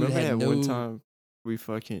 dude. That I dude remember had that one time we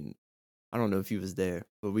I don't know if he was there,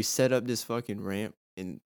 but we set up this fucking ramp,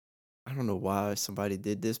 and I don't know why somebody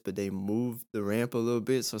did this, but they moved the ramp a little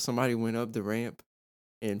bit, so somebody went up the ramp,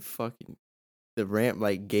 and fucking the ramp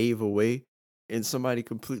like gave away, and somebody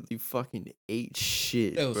completely fucking ate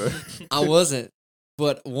shit, bro. I wasn't,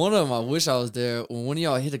 but one of them, I wish I was there. When one of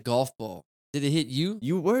y'all hit a golf ball, did it hit you?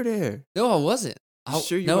 You were there. No, I wasn't.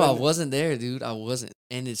 Sure you no, wasn't? I wasn't there, dude. I wasn't,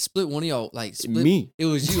 and it split one of y'all. Like split Me. It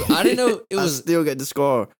was you. I didn't know it was. I still got the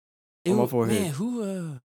scar on my forehead. Man,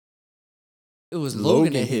 who? It was Logan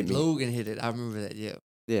Logan that hit me. Logan hit it. I remember that. Yeah.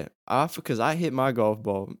 Yeah, because I hit my golf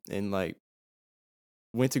ball and like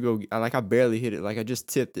went to go, like I barely hit it, like I just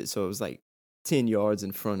tipped it, so it was like 10 yards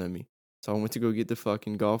in front of me. So I went to go get the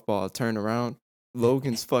fucking golf ball. I turned around,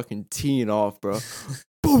 Logan's fucking teeing off, bro.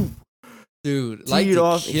 Boom, dude, like teed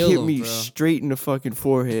off and hit him, me bro. straight in the fucking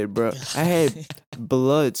forehead, bro. I had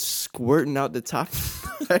blood squirting out the top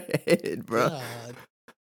of my head, bro.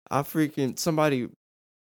 God. Somebody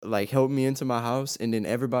like helped me into my house, and then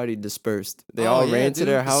everybody dispersed. They Oh, all yeah, ran to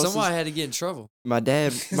their dude. houses. Somebody had to get in trouble. My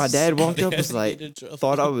dad walked up, was Somebody like, had to get in trouble.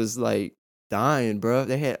 thought I was like dying, bro.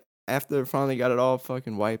 They had, after finally got it all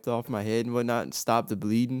fucking wiped off my head and whatnot and stopped the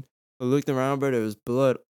bleeding. I looked around, bro. There was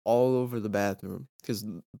blood all over the bathroom because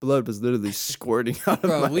blood was literally squirting out of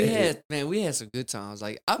Bro, my we head. had some good times.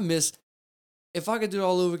 Like, I miss, if I could do it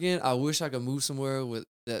all over again, I wish I could move somewhere with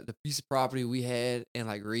the piece of property we had and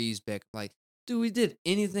like raise back. Like, dude, we did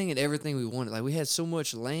anything and everything we wanted. Like, we had so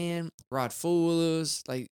much land, ride four-wheelers.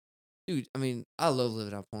 Like, dude, I mean, I love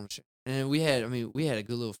living out Partnership. And we had a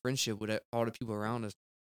good little friendship with all the people around us.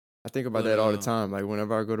 I think about But, that all the time. Like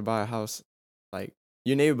whenever I go to buy a house, like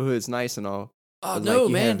your neighborhood's nice and all, Oh but no, like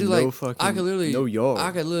you man, have dude! no Like, fucking no yard.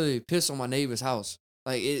 I could literally piss on my neighbor's house.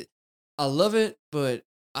 Like it, I love it, but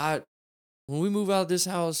when we move out of this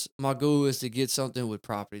house, my goal is to get something with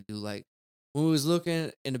property, dude. Like when we was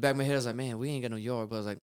looking in the back of my head, I was like, man, we ain't got no yard, but I was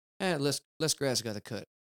like, less grass got to cut.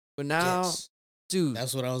 But now, Yes. dude,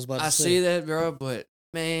 That's what I was about to I say. say that, bro, but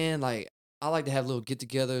man, like I like to have little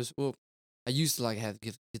get-togethers. Well, I used to like have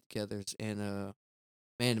get-togethers, and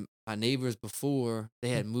man, my neighbors before they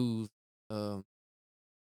had moved,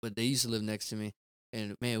 but they used to live next to me,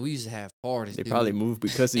 and man, we used to have parties, They dude. probably moved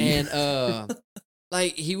because of And you.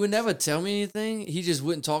 like he would never tell me anything. He just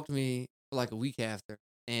wouldn't talk to me for like a week after,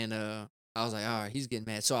 and I was like, all right, he's getting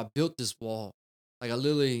mad. So I built this wall. Like I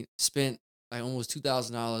literally spent like almost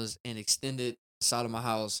 $2,000 and extended the side of my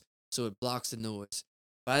house so it blocks the noise.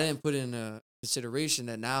 But I didn't put in consideration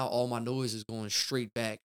that now all my noise is going straight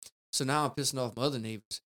back. So now I'm pissing off my other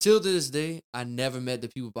neighbors. Till to this day, I never met the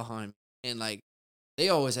people behind me, and like they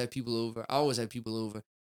always had people over. I always had people over.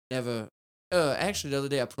 Never. Actually, the other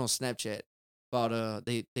day I put on Snapchat about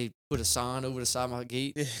they put a sign over the side of my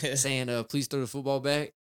gate saying please throw the football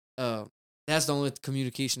back. That's the only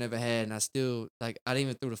communication I ever had, and I still like I didn't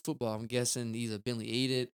even throw the football. I'm guessing either Bentley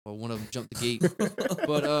ate it or one of them jumped the gate.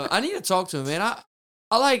 But I need to talk to him, man.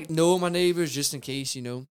 I like know my neighbors just in case,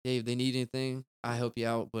 hey, if they need anything, I help you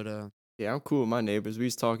out. But Yeah, I'm cool with my neighbors. We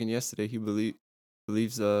was talking yesterday. He believes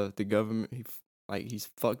the government. He's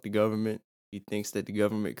fucked the government. He thinks that the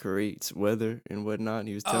government creates weather and whatnot.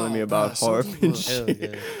 He was telling me Oh, about bruh, some HARP people- and Hell shit.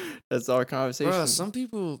 yeah. That's our conversation. bro, some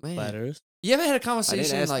people, man, Flat Earth. you ever had a I didn't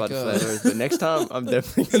conversation ask like about the flat Earth, but next time I'm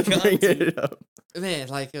definitely You gonna got bring to. it up. man,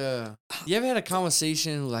 like you ever had a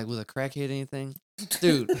conversation like with a crackhead or anything?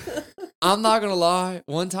 Dude, I'm not gonna lie.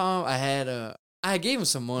 One time I gave him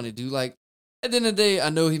some money, dude. Like at the end of the day,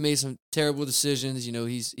 I know he made some terrible decisions.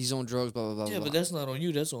 He's on drugs, blah blah blah. Yeah, blah. but that's not on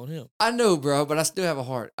you. That's on him. I know, bro, but I still have a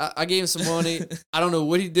heart. I gave him some money. I don't know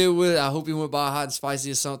what he did with it. I hope he went buy hot and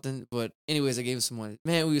spicy or something. But anyways, I gave him some money.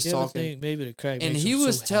 Man, we was You ever talking, think maybe the crack and makes he him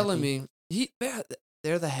was so telling happy? me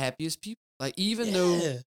they're the happiest people. Like even though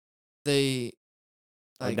Yeah. they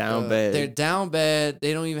Are down bad. they're down bad.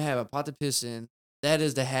 They don't even have a pot to piss in. That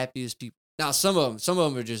is the happiest people. Now, some of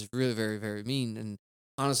them are just really, very, very mean. And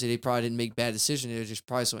honestly, they probably didn't make bad decisions. They were just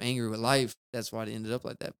probably so angry with life. That's why they ended up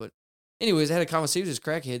like that. But anyways, I had a conversation with this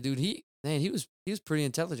crackhead dude. He was pretty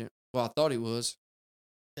intelligent. Well, I thought he was.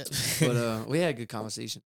 But we had a good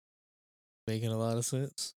conversation. Making a lot of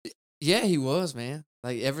sense. Yeah, he was, man.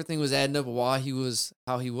 Like everything was adding up why he was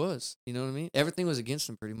how he was. You know what I mean? Everything was against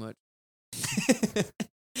him pretty much.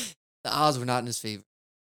 The odds were not in his favor.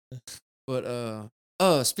 But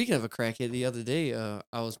speaking of a crackhead, the other day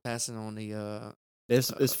I was passing on the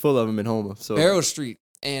It's full of them in Homer. So Barrow Street,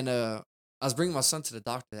 and I was bringing my son to the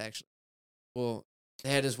doctor actually. Well, they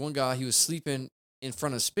had this one guy. He was sleeping in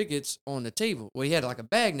front of spigots on the table. Well, he had like a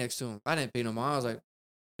bag next to him. I didn't pay no mind. I was like,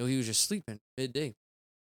 he was just sleeping midday.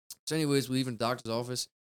 So, anyways, we leave in the doctor's office,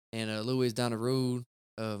 and a little ways down the road,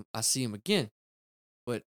 I see him again,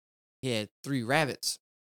 but he had 3 rabbits,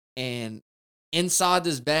 and inside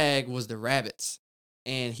this bag was the rabbits,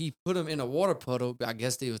 and he put them in a water puddle. I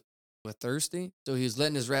guess they were thirsty, so he was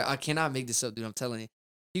letting his I cannot make this up, dude. I'm telling you,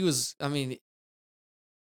 he was. I mean,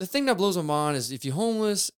 the thing that blows my mind is if you're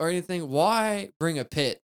homeless or anything, why bring a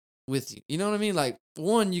pet with you? You know what I mean? Like,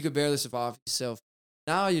 one, you could barely survive yourself.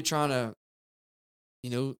 Now you're trying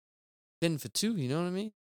to, fend for 2. You know what I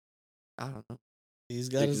mean? I don't know. He's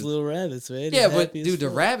got his little rabbits, man. Yeah, He's but happy as dude, the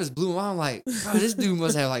fuck. rabbits blew him out. I'm like, bro, this dude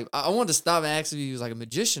must have like. I wanted to stop and ask if he was like a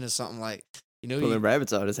magician or something. Like, pulling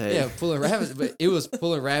rabbits out his head. yeah, pulling rabbits, but it was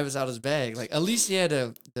pulling rabbits out of his bag. Like, at least he had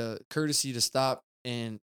the courtesy to stop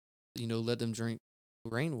and let them drink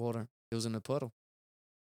rainwater. It was in a puddle.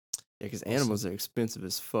 Yeah, because Awesome. animals are expensive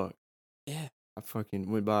as fuck. Yeah. I fucking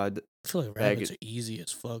went by. I feel like bag rabbits of- are easy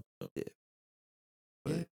as fuck. Though. Yeah.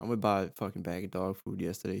 I went buy a fucking bag of dog food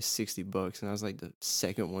yesterday, $60, and I was like the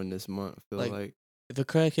second one this month. I feel like if a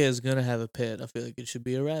crackhead is gonna have a pet, I feel like it should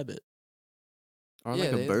be a rabbit Or yeah,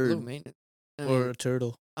 like a they low bird. maintenance. I or mean, a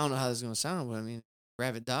turtle, I don't know how this is gonna sound, but I mean,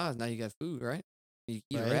 rabbit dies. Now you got food, right? You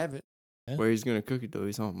eat a right? rabbit. Where he's gonna cook it though?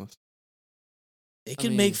 He's homeless. They I can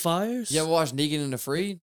mean, make fires. You ever watch Naked and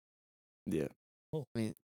Afraid? Yeah. I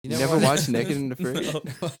mean, You never watched watched Naked and Afraid?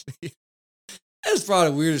 No. That's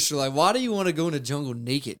probably the weirdest shit. Like, why do you want to go in the jungle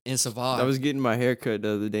naked and survive? I was getting my hair cut the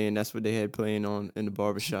other day, and that's what they had playing on in the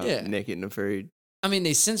barbershop. Yeah. Naked and Afraid. I mean,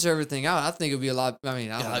 they censor everything out. I think it'd be a lot. I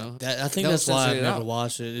mean, I don't know. I think Don't that's why censor I've it never out.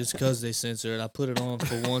 watched it. It's because they censor it. I put it on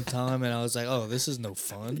for one time and I was like, oh, this is no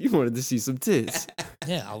fun. You wanted to see some tits.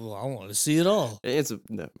 Yeah, I wanted to see it all. It's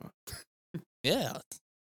never mind. Yeah,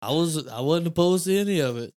 I wasn't opposed to any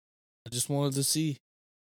of it. I just wanted to see.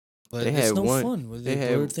 But They it's had no one- fun when they they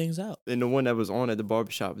had- blurred things out. And the one that was on at the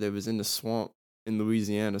barbershop that was in the swamp in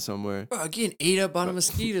Louisiana somewhere. Bro, getting ate up by the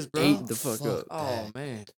mosquitoes, bro. Ate the fuck up. Oh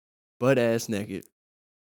man, Butt ass naked.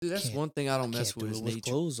 dude, that's Can't- one thing I I don't mess can't do with is it with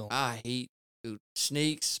nature. clothes on. I hate, dude,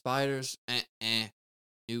 snakes, spiders.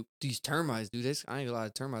 Dude, these termites, dude. I ain't gonna lie,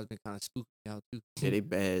 termites been kind of spooky out too. Yeah, they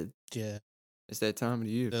bad. Yeah. It's that time of the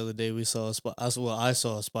year. The other day we saw I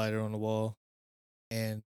saw a spider on the wall,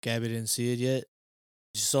 and Gabby didn't see it yet.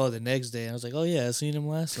 She saw it the next day, and I was like, "Oh yeah, I seen him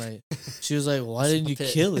last night." She was like, "Why That's didn't my you pet.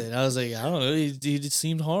 kill it?" I was like, "I don't know. He just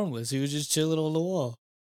seemed harmless. He was just chilling on the wall.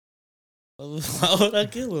 Why would I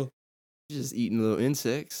kill him?" Just eating little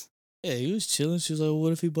insects. Yeah, he was chilling. She was like, well,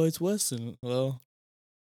 "What if he bites Weston?" Well,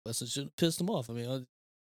 Weston should have pissed him off. I mean,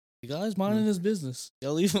 the guy's minding his business.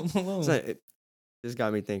 Y'all leave him alone. It's like, this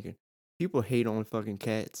got me thinking. People hate on fucking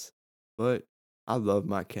cats, but I love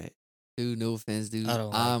my cat. Dude, no offense, dude. I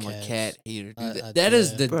don't like I'm a cats. cat hater, dude. I- That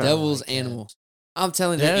is yeah. the Bro, I don't devil's like animal. cats. I'm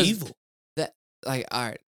telling you, They're that is evil. that. Like, all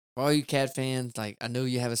right, for all you cat fans, like, I know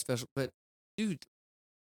you have a special, but dude,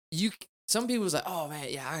 some people was like, oh man,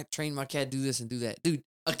 yeah, I trained my cat to do this and do that, dude.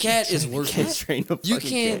 A cat is Can't worthless. train a You fucking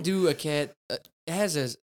can't cat. do a cat. It has a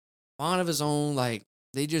mind of its own. Like,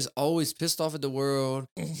 they just always pissed off at the world.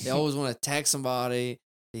 They always want to attack somebody.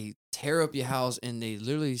 They tear up your house and they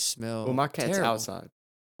literally smell. Well, my cat's terrible. outside.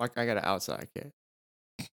 Like I got an outside cat,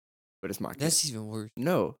 but it's my cat. That's even worse.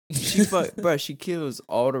 No, bro. She kills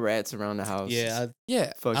all the rats around the house. Yeah,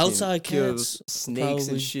 Yeah. fucking outside kills cats snakes probably-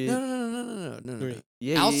 and shit. No. Great.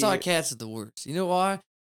 Yeah, Outside cats are the worst. You know why?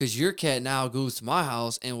 Because your cat now goes to my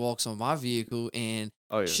house and walks on my vehicle and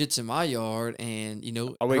Oh yeah. shits in my yard and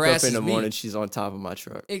I wake up harasses in the me. morning. She's on top of my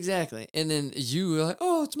truck. Exactly. And then you were like,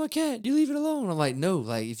 oh, it's my cat. You leave it alone. I'm like, no.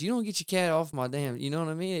 Like, if you don't get your cat off my damn, you know what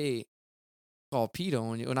I mean? Hey, call PETA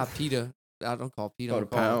on you. Well, not PETA. I don't call PETA. Oh, I the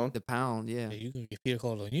call pound? The pound, yeah. Yeah, you can get Peter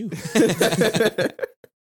called on you.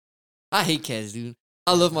 I hate cats, dude.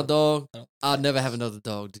 I love my dog. I don't- I'll never have another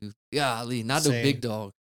dog, dude. Golly, not no Same. big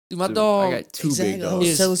dog. Dude, my Dude, dog. I got two big Exactly. I dogs. was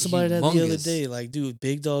is telling somebody that the other humongous. day. Like, dude,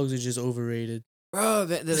 big dogs are just overrated. Bro,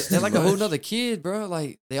 they're like a whole nother kid, bro.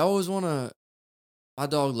 Like, they always want to. My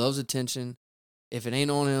dog loves attention. If it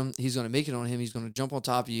ain't on him, he's going to make it on him. He's going to jump on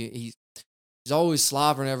top of you. He's always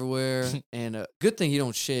slobbering everywhere. And good thing he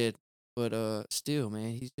don't shed. But still,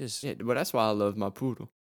 man, he's just. Yeah, but that's why I love my poodle.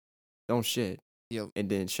 Don't shit. Yo. And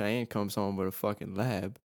then Cheyenne comes home with a fucking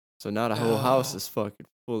lab. So now the whole house Oh. is fucking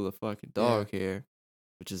full of fucking dog hair,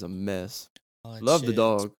 which is a mess. Oh, Love the shit.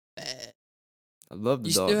 dog. Bad. I love the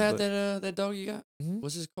You dog. still have but that dog you got? Mhm.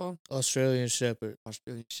 What's this called? Australian Shepherd.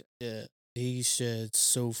 Australian shit. Yeah, he sheds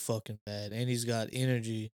so fucking bad, and he's got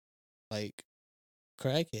energy like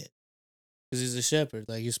crackhead. Cause he's a shepherd.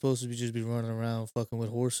 Like he's supposed to just be running around fucking with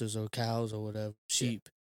horses or cows or whatever, sheep.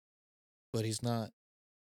 But he's not.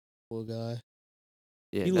 Poor guy.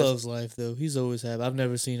 yeah, He that's- loves life though. He's always happy. I've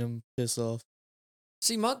never seen him piss off.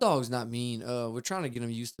 See, my dog's not mean. We're trying to get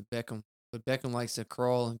him used to Beckham, but Beckham likes to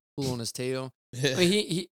crawl and pull on his tail. I mean,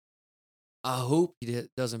 he I hope he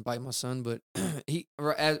doesn't bite my son, but he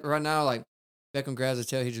right now, like Beckham grabs his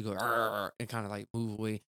tail, he just go "Arr," and kind of like move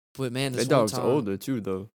away. But man, this that one dog's time, older too,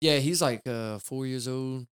 though. Yeah, he's like 4 years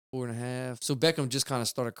old, 4.5. So Beckham just kind of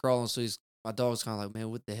started crawling. So my dog's kind of like, man,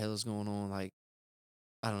 what the hell is going on? Like,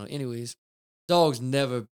 I don't know. Anyways, dog's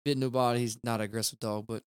never bit nobody. He's not an aggressive dog,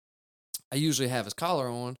 but I usually have his collar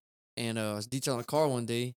on, and I was detailing a car one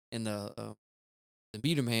day, and the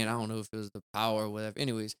meter man, I don't know if it was the power or whatever.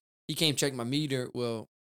 Anyways, he came check my meter. Well,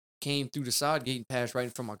 came through the side gate and passed right in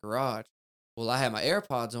front of my garage. Well, I had my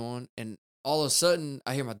AirPods on, and all of a sudden,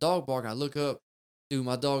 I hear my dog bark. I look up, dude.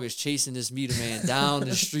 My dog is chasing this meter man down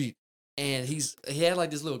the street, and he had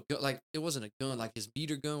like this little gun, like it wasn't a gun, like his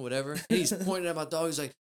meter gun, whatever. And he's pointing at my dog. He's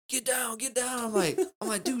like, "Get down, get down!" I'm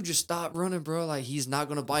like, dude, just stop running, bro. Like he's not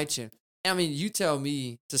gonna bite you. I mean, you tell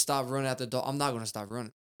me to stop running at the dog. I'm not gonna stop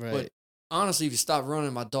running. Right. But honestly, if you stop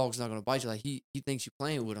running, my dog's not gonna bite you. Like he thinks you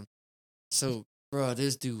playing with him. So, bro,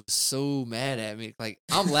 this dude was so mad at me. Like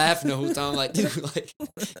I'm laughing the whole time. Like, dude, like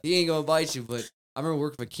he ain't gonna bite you. But I remember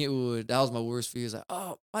working for Kentwood. That was my worst fear. It's like,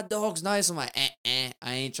 oh, my dog's nice. I'm like, I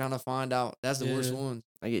ain't trying to find out. That's the worst one.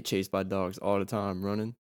 I get chased by dogs all the time,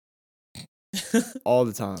 running. All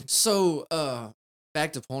the time. So,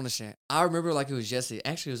 back to punishing. I remember like it was yesterday.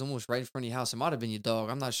 Actually, it was almost right in front of your house. It might have been your dog.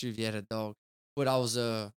 I'm not sure if you had a dog. But I was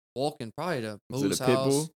walking probably to Was it Bo's a pit house.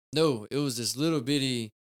 bull? No, it was this little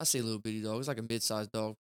bitty. I say little bitty dog. It was like a mid-sized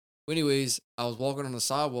dog. But anyways, I was walking on the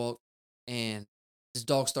sidewalk and this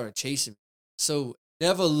dog started chasing me. So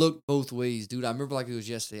never look both ways, dude. I remember like it was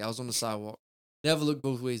yesterday. I was on the sidewalk. Never look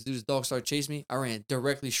both ways. Dude, this dog started chasing me. I ran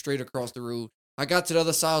directly straight across the road. I got to the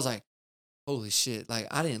other side. I was like, holy shit. Like,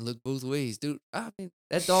 I didn't look both ways, dude. I mean,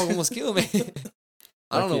 that dog almost killed me.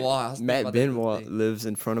 I don't know why. I was thinking Matt about that the other Benoit day. lives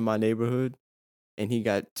in front of my neighborhood, and he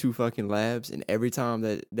got 2 fucking labs, and every time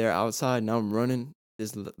that they're outside and I'm running,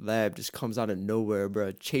 this lab just comes out of nowhere,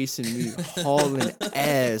 bro, chasing me, hauling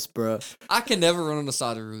ass, bro, I can never run on the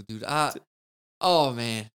side of the road, dude. Oh,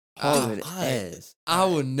 man. hauling I- ass. I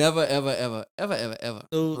would never, ever No,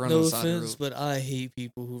 run no on the side of the offense, road. but I hate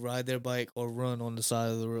people who ride their bike or run on the side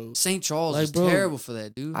of the road. St. Charles Like, is bro, terrible for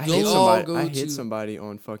that, dude. I They hit all somebody. go I to hit somebody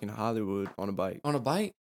on fucking Hollywood on a bike. on a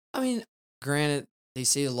bike. I mean, granted, they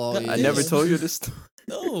say the law is. I Yeah. never told you this story.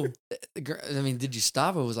 No, I mean, did you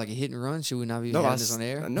stop? It was like a hit and run. Should we not be No, having this on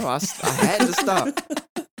air? I had to stop.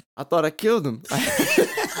 I thought I killed him.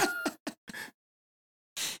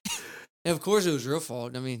 And of course, it was your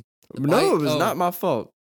fault. I mean, the No, bike- it was oh, not my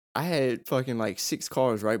fault. I had fucking like 6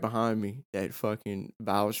 cars right behind me that fucking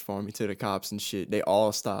vouched for me to the cops and shit. They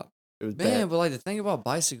all stopped. It was Man, bad. but like the thing about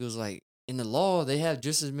bicycles, like in the law, they have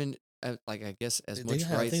just as many, like I guess, as They much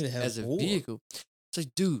have- I rights think they have as a more. vehicle. It's like,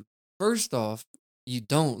 dude, first off, you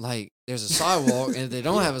don't like. There's a sidewalk, and if they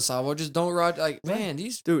don't have a sidewalk, just don't ride. Like, Right. man,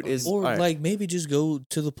 these Dude, is or alright, like maybe just go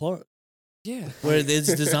to the park yeah, where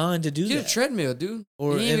it's designed to do get a that, treadmill, dude.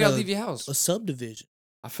 or Or you ain't in gotta a- leave your house. a subdivision.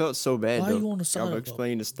 I felt so bad Why though. are you on the side I'm of gonna a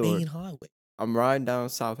explain the story. main highway? I'm riding down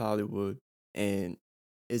South Hollywood and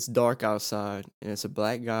it's dark outside and it's a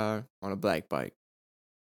black guy on a black bike.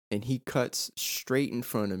 And he cuts straight in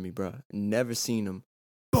front of me, bro. Never seen him.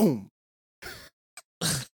 Boom.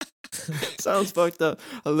 Sounds fucked up.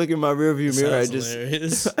 I look in my rearview mirror. I Sounds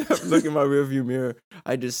hilarious. look in my rearview mirror.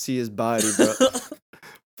 I just see his body, bro,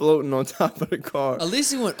 floating on top of the car. At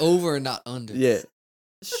least he went over and not under. Yeah,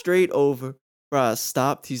 straight over. Bro, I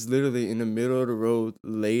stopped. He's literally in the middle of the road,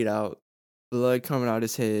 laid out, blood coming out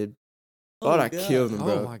his head. Thought Oh, I God. killed him, Oh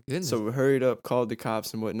bro. my goodness. So we hurried up, called the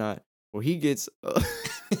cops and whatnot. Well, he gets,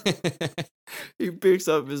 he picks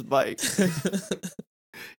up his bike.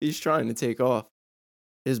 He's trying to take off.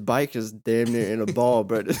 His bike is damn near in a ball,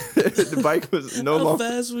 bro. The bike was no How longer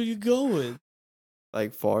fast were you going?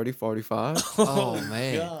 like 40, 45. Oh,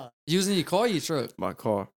 man. God. Using your car, or your truck. My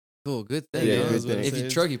car. Cool, good thing. Yeah, huh? good thing. If your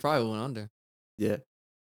truck, you probably went under. Yeah.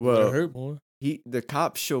 Well, Well, hurt more. the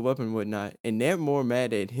cops show up and whatnot, and they're more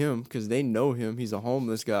mad at him because they know him. He's a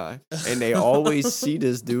homeless guy, and they always see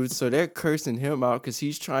this dude, so they're cursing him out because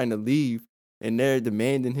he's trying to leave, and they're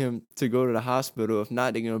demanding him to go to the hospital. If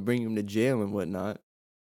not, they're gonna bring him to jail and whatnot.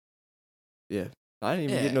 Yeah, I didn't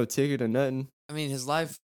even Yeah. get no ticket or nothing. I mean, his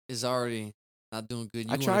life is already not doing good. You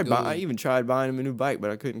I wanna tried. go- I even tried buying him a new bike, but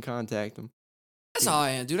I couldn't contact him. That's how I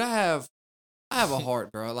am, dude. I have a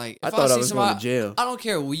heart, bro. Like, if I thought I see was somebody, going to jail. I don't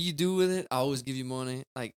care what you do with it. I always give you money.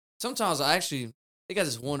 Like, sometimes they got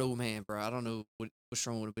this one old man, bro. I don't know what's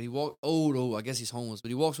wrong with it, but he old. I guess he's homeless, but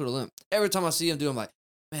he walks with a limp. Every time I see him, dude, I'm like,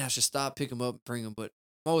 man, I should stop, pick him up, and bring him. But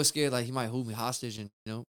I'm always scared, like, he might hold me hostage, and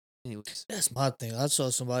anyways. That's my thing. I saw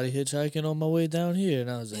somebody hitchhiking on my way down here,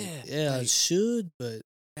 and I was like, Yeah, yeah, I like- should, but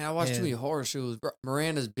And I watch too Man. many horror shows. Bro,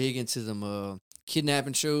 Miranda's big into them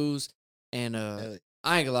kidnapping shows, and hell,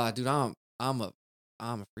 I ain't gonna lie, dude. I'm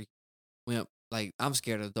a freak wimp. Like, I'm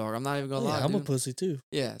scared of the dark. I'm not even gonna lie, yeah, I'm a dude. pussy too.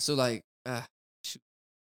 Yeah, so like,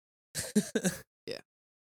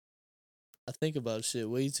 I think about shit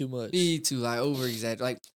way too much. me too, like over exaggerate.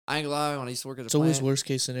 Like, I ain't gonna lie, when I used to work at the It's always plant, worst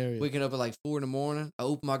case scenario. waking up at like 4 a.m, I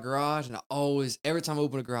open my garage, and every time I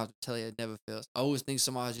open the garage, I tell you, it never fails. I always think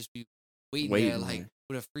somebody just be waiting there, Waiting like there.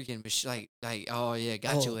 with a freaking machine, like, oh yeah,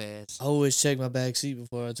 got Oh, your ass. I always check my back seat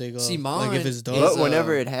before I take off. See, like if mine it's dark. is, But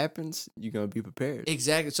whenever uh, it happens, you're gonna be prepared.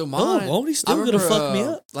 Exactly. So no, mine, won't he I still gonna remember, fuck me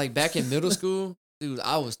up? Like back in middle school, dude,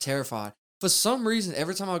 I was terrified. For some reason,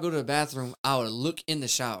 every time I go to the bathroom, I would look in the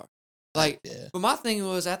shower. Like, Yeah. but my thing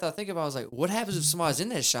was, after I think about it, I was like, what happens if somebody's in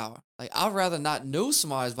that shower? Like, I'd rather not know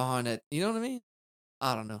somebody's behind that. You know what I mean?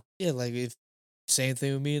 I don't know. Yeah, like if same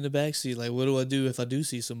thing with me in the back seat. Like, what do I do if I do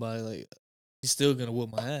see somebody? Like, He's still gonna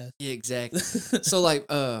whoop my ass. Yeah, exactly. So like,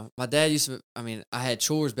 my dad used to. I mean, I had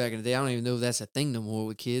chores back in the day. I don't even know if that's a thing no more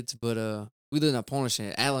with kids. But we lived in a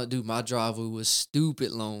Pontchartrain. Alan, dude, my driveway was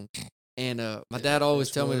stupid long, and my dad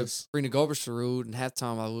always tell me to bring the garbage to the road. And half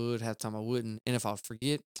time I would, half time I wouldn't. And if I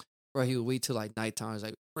forget, bro, he would wait till like nighttime. He's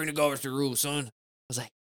like, bring the garbage to the road, son. I was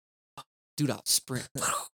like, dude, I'll sprint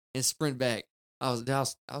and sprint back. I was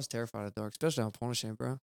terrified of the dark, especially on Pontchartrain,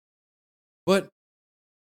 bro. But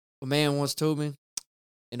a man once told me,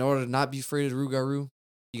 in order to not be afraid of the Rougarou,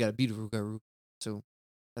 you got to be the Rougarou. So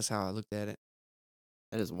that's how I looked at it.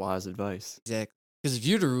 That is wise advice. Exactly. Because if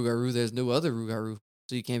you're the Rougarou, there's no other Rougarou.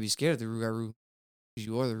 So you can't be scared of the Rougarou because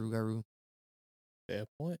you are the Rougarou. Fair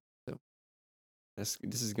point. So This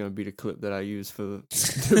is gonna be the clip that I use for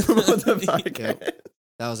to promote the podcast.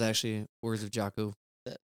 that was actually words of Jocko.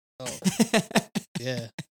 Oh, yeah,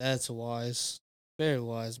 that's wise. Very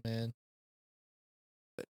wise, man.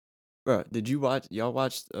 Bro, did you watch? Y'all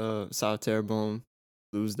watched South Terrebonne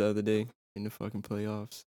lose the other day in the fucking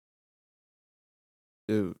playoffs?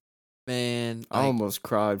 Dude, Man, I almost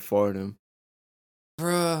cried for them.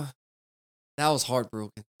 Bruh, that was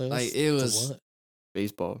heartbroken. Like, it was what?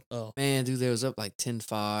 Baseball. Oh, man, dude, they was up like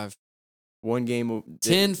 10-5. One game.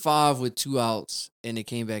 10-5 with 2 outs, and they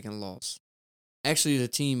came back and lost. Actually, the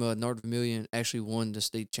team, North Vermilion, actually won the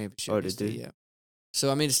state championship. Oh, they did? Yeah.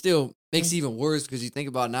 So, I mean, it still makes it even worse because you think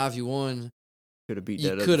about it, now if you won, Could have beat you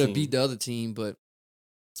that other could have team. beat the other team. But,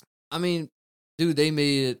 I mean, dude, they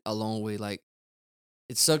made it a long way. Like,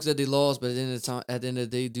 it sucks that they lost, but at the end of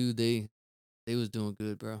the day, dude, they was doing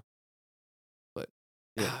good, bro. But,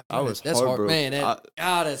 Yeah, man, I was that's hard. heartbroken. Man,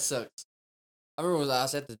 that sucks. I remember I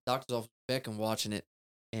was at the doctor's office back and watching it,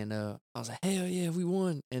 and I was like, hell yeah, we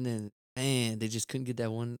won. And then, man, they just couldn't get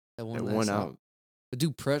that one last out. But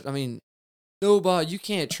dude, I mean, nobody, you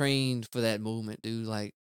can't train for that moment, dude.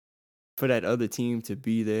 Like, for that other team to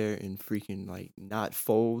be there and freaking like not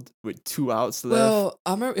fold with 2 outs left. well,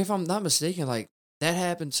 I remember, if I'm not mistaken, like that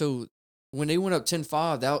happened. So when they went up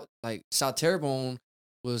 10-5, that like South Terrebonne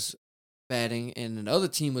was batting, and another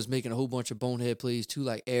team was making a whole bunch of bonehead plays too,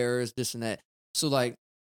 like errors, this and that. So like, at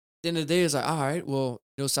the end of the day, it's like, all right, well,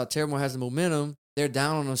 South Terrebonne has the momentum. They're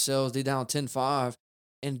down on themselves. They down 10-5,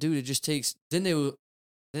 and dude, it just takes. Then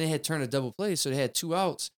they had turned a double play, so they had 2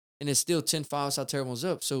 outs, and it's still 10-5. South Terrebonne's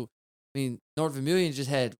up. So I mean, North Vermilion just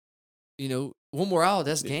had, one more out.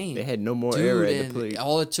 That's game. They had no more dude, error at the and plate.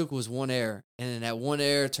 all it took was one error, and then that one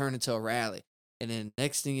error turned into a rally, and then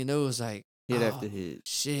next thing you know, it's like Hit after hit.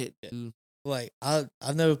 Shit, dude. Like I've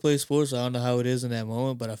never played sports, so I don't know how it is in that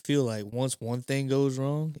moment. But I feel like once one thing goes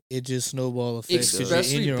wrong, it just snowball effects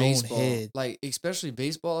because you're in your baseball. own head. Like, especially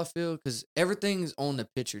baseball, I feel, because everything's on the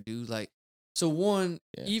pitcher, dude. Like, so one,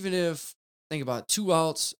 even if think about 2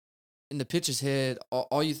 outs in the pitcher's head,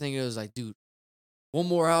 all you think is like, dude, one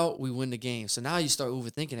more out, we win the game. So now you start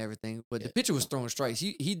overthinking everything. But the pitcher was throwing strikes.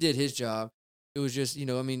 He did his job. It was just,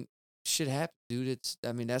 I mean, shit happens, dude.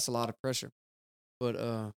 That's a lot of pressure.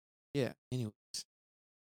 But yeah. Anyways,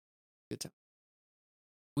 good time.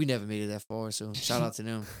 We never made it that far, so shout out to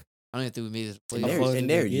them. I don't even think we made it to play. And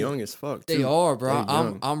they're young as fuck, too. They are, bro.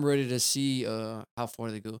 I'm ready to see how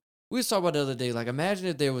far they go. We was talking about the other day. Like, imagine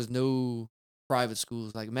if there was no private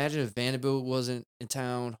schools. Like, imagine if Vanderbilt wasn't in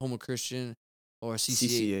town, Homer Christian, or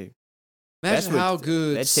CCA. Imagine how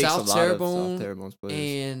good South Terrebonne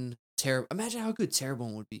and imagine how good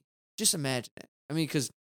Terrebonne would be. Just imagine that. I mean, because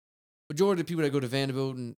majority of the people that go to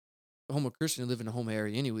Vanderbilt and Homer Christian live in the home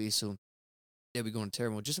area anyway, so they'll be going to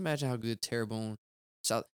Terrebonne. Just imagine how good Terrebonne,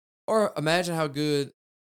 or imagine how good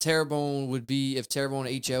Terrebonne would be if Terrebonne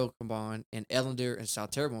and HL combined and Ellender and South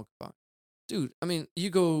Terrebonne combined. Dude, I mean, you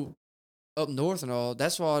go up north and all,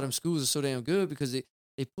 that's why all them schools are so damn good, because they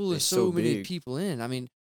pull in so many people in. I mean,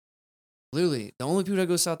 literally, the only people that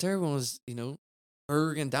go to South Terrebonne is,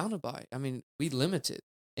 Berg and Downabye. I mean, we limited.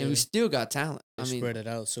 And we still got talent. They spread it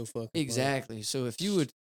out so fucking exactly. much. So if you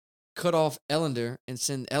would cut off Ellender and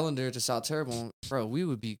send Ellender to South Terrebonne, bro, we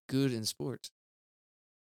would be good in sports.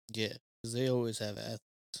 Yeah, because they always have athletes.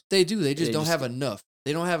 They do. They just don't have enough.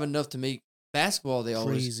 They don't have enough to make basketball. They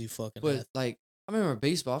always crazy fucking. But athletes. like, I remember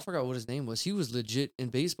baseball. I forgot what his name was. He was legit in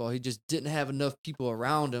baseball. He just didn't have enough people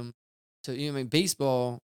around him to.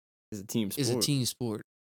 Baseball is a team sport.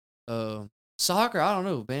 Soccer, I don't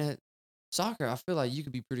know, man. Soccer, I feel like you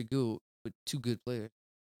could be pretty good with 2 good players.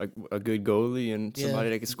 Like a good goalie and somebody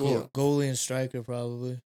that can score. Yeah, goalie and striker,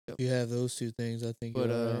 probably. Yep. If you have those 2 things, I think. But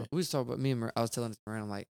right. we was talking about me and I was telling Miranda, I'm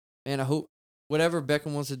like, man, I hope whatever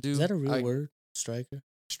Beckham wants to do. Is that a real word? Striker?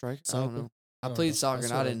 Striker? I don't know. I played soccer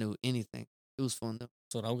and I didn't know anything. It was fun though.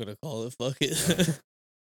 That's what I'm gonna call it. Fuck it.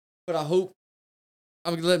 But I hope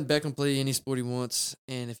I'm letting Beckham play any sport he wants,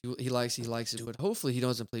 and if he likes it. But hopefully he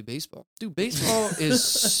doesn't play baseball. Dude, baseball is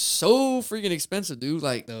so freaking expensive, dude.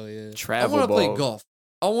 Like, Oh yeah. I Travel want to play ball. golf.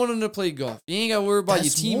 I want him to play golf. You ain't got to worry about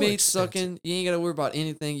That's your more teammates expensive. sucking. You ain't got to worry about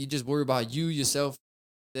anything. You just worry about you, yourself.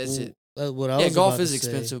 That's it. What I Yeah, was golf about is to say-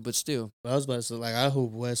 expensive, but still. What I was about to say, like, I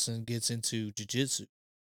hope Weston gets into jiu-jitsu.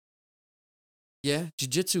 Yeah,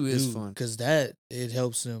 jiu-jitsu is fun. Because it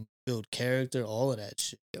helps him build character, all of that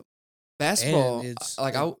shit. Basketball, it's-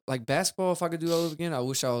 like basketball. If I could do that over again, I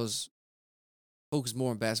wish I was focused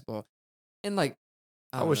more on basketball. And like,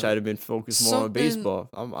 I wish I'd have been focused more on Something- baseball.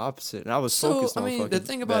 I'm opposite, and I was focused on fucking the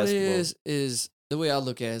thing about basketball. it is the way I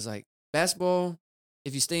look at it is like basketball.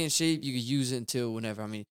 If you stay in shape, you can use it until whenever. I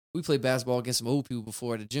mean, we played basketball against some old people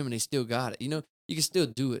before at the gym, and they still got it. You know, you can still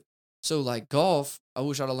do it. So like golf, I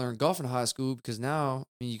wish I'd have learned golf in high school because now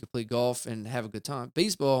I mean you can play golf and have a good time.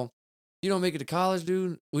 Baseball, you don't make it to college,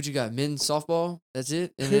 dude. What you got? Men's softball. That's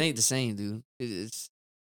it, and it ain't the same, dude. It's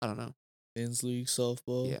I don't know. Men's league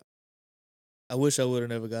softball. Yeah. I wish I would have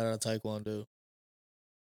never got out of Taekwondo.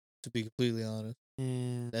 To be completely honest,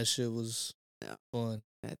 And that shit was No. fun.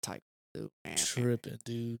 that type, dude. Tripping,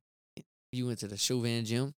 dude. You went to the Chauvin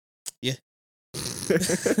gym. Yeah,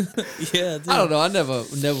 dude. I don't know. I never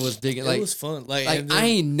was digging like. it was fun. Like Like and then I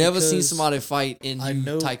ain't never seen because- somebody fight and I do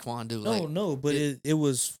know- taekwondo. No, Like, no, but it- it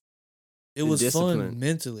was The fun discipline.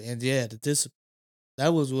 mentally, and yeah, the discipline. That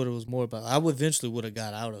was what it was more about. I would eventually would have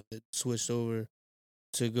got out of it, switched over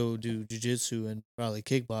to go do jiu-jitsu and probably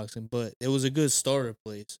kickboxing, but it was a good starter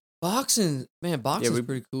place. boxing, man, boxing's we-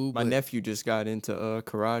 pretty cool. My but nephew just got into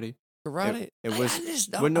karate. karate, it I- was- I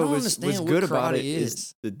just Well, don't, no, I don't what's understand good what about karate it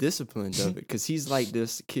is the discipline of it, because he's like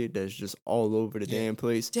this kid that's just all over the Yeah. damn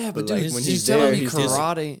place. Yeah, but like dude, when he's he's telling there, me he's just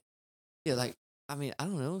karate. Yeah, like I mean, I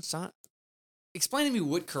don't know. It's not. Explain to me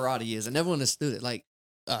what karate is. I never understood it. Like,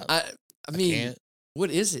 Uh, I mean, can't. what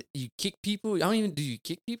is it? You kick people? I don't even. Do you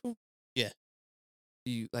kick people? Yeah.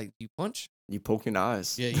 Do you you punch? you poking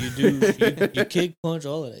eyes. Yeah, you do. you kick, punch,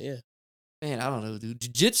 all of that. Yeah, Man, I don't know, dude.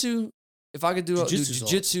 Jiu-jitsu, if I could do it, Jiu-jitsu's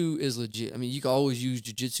jiu-jitsu is legit. I mean, you can always use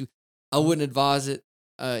jiu-jitsu. I wouldn't advise it,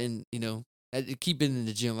 and keep it in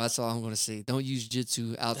the gym. That's all I'm gonna say. Don't use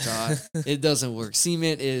jiu-jitsu outside. It doesn't work.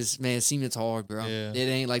 Cement's hard, bro. Yeah. It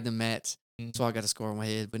ain't like the mats. Mhm. So I got a scar on my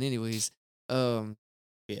head. But anyways, yeah.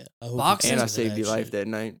 I hope he Boxing- And I gets into saved your that life shit. that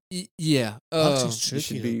night. yeah, Boxing's you should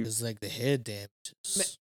tricky be- because like the head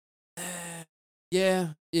damages. yeah,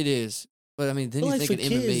 it is. But I mean, then But you like for think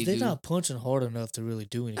kids, MMA, they're dude. not punching hard enough to really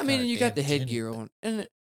do anything. I mean, you got the headgear on, and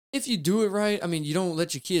if you do it right, I mean, you don't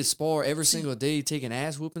let your kids spar every single day taking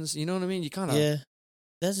ass whoopings. You know what I mean? You kind of Yeah,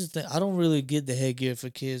 that's the thing. I don't really get the headgear for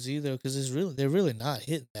kids either because they're really not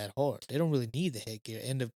hitting that hard. They don't really need the headgear,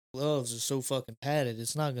 and the gloves are so fucking padded.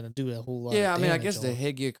 It's not gonna do that whole lot. Yeah, of I mean, I damage guess on the them.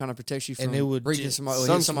 headgear kind of protects you And from they would breaking just- somebody, or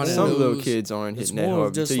some- hitting somebody in Some the little nose. kids aren't It's hitting that more of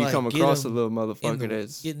hard just until you like come get across a 'em little in motherfucker the-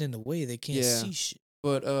 that's getting in the way. They can't Yeah. see shit.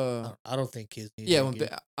 But I don't think kids need. yeah,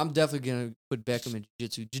 headgear. I'm definitely gonna put Beckham in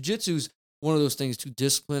jiu-jitsu. Jiu-jitsu's one of those things too.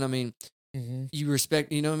 Discipline. I mean, Mhm. you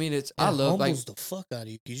respect. You know what I mean? It's And I it love like humbles the fuck out of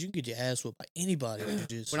you because you can get your ass whooped by anybody in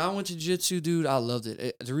jiu-jitsu. when I went to jiu-jitsu, dude. I loved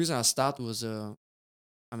it. The reason I stopped was I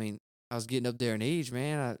mean, I was getting up there in age,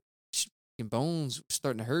 man. Fucking bones were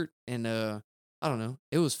starting to hurt, and I don't know.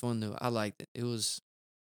 It was fun though. I liked it. It was.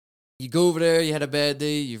 You go over there, you had a bad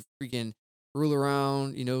day, you freaking roll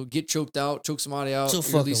around, get choked out, choke somebody out. It's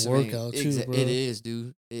a you release fucking some anger. workout, too, bro. It is,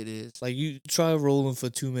 dude. It is. Like you try rolling for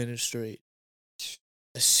 2 minutes straight.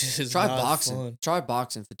 That shit is Try not boxing. fun. Try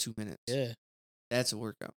boxing for 2 minutes. Yeah, That's a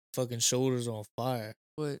workout. fucking shoulders on fire.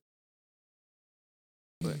 But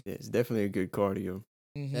yeah, it's definitely a good cardio.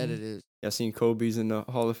 that it is. Y'all seen Kobe's in the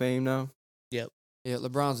Hall of Fame now? Yeah,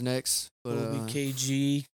 LeBron's next. But Kobe,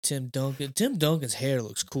 KG, Tim Duncan. Tim Duncan's hair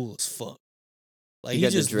looks cool as fuck. Like He he, got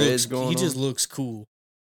the just dreads looks. going He just on? looks cool.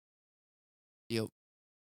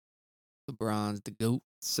 LeBron's the GOAT.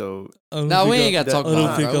 So Now we ain't got to that- talk I about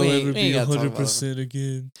don't it. think bro. I'll We ain't- ever we ain't be gotta talk about it. 100%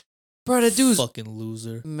 again. Bro, that dude's Fucking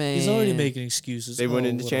loser. man. He's already making excuses. they went Oh,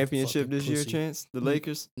 in the what a championship fucking this year, pussy. Chance? The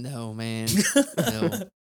Lakers? No, man. No.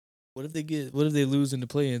 What if they lose in the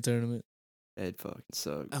play-in tournament? That fucking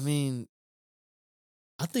sucks. I mean,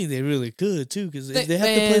 I think they really could too, because they have to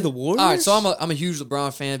man, play the Warriors. All right, so I'm a huge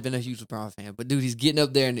LeBron fan. Been a huge LeBron fan, but dude, he's getting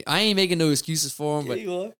up there, and I ain't making no excuses for him. Yeah, But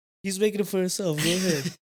you are. He's making it for himself. Go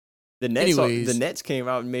ahead. The Nets, anyways. the Nets came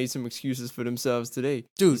out and made some excuses for themselves today.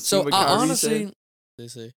 dude, see so what I Kyrie honestly, said? They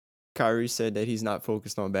say. Kyrie said that he's not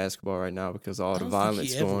focused on basketball right now because of all I the don't think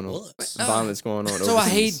violence he ever going on. was. Violence going on. so I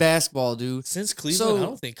hate overseas. basketball, dude. Since Cleveland, So- I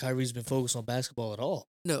don't think Kyrie's been focused on basketball at all.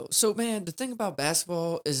 No, so man, the thing about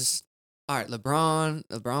basketball is, all right,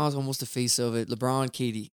 LeBron's almost the face of it. LeBron,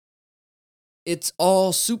 KD. it's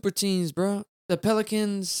all super teams, bro. The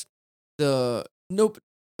Pelicans, nope.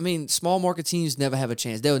 I mean, small market teams never have a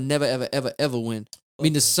chance. They'll never, ever, ever, ever win. I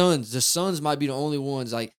mean, the Suns might be the only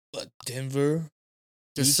ones. Like, But Denver,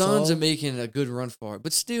 the Utah? Suns are making a good run for it,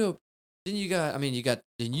 but still, then you got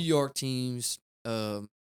the New York teams.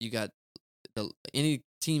 You got any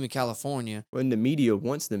team in California. When the media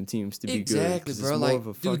wants them teams to be Exactly, good. bro.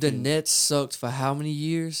 Like, dude, the Nets sucked for how many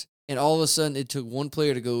years? And all of a sudden, it took one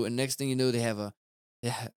player to go, and next thing you know, they have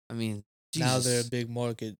I mean, now Jesus. they're a big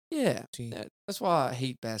market Yeah, team. that's why I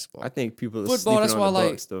hate basketball. I think people are Football, sleeping that's on why, the like,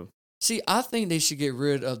 Bucks, though. See, I think they should get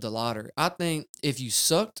rid of the lottery. I think if you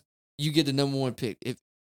sucked, you get the number one pick. If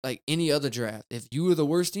like any other draft, if you were the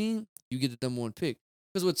worst team, you get the number one pick.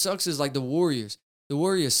 Because what sucks is like the Warriors. The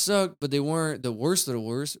Warriors sucked, but they weren't the worst of the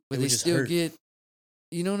worst. But They they were just still hurt. get,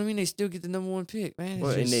 you know what I mean? They still get the number one pick, man. It's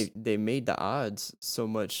Well, and just- they made the odds so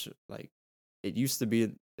much, like, it used to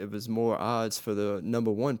be it was more odds for the number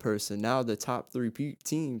one person. Now the top three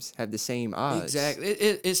teams have the same odds. Exactly.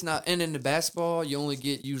 It's not. And in the basketball, you only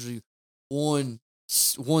get usually one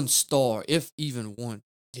star, if even one.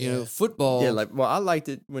 You know, Yeah. football. Yeah, like, well, I liked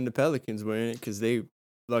it when the Pelicans were in it because they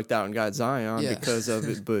lucked out and got Zion Yeah. because of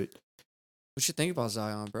it. But What you think about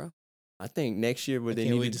Zion, bro? I think next year what I they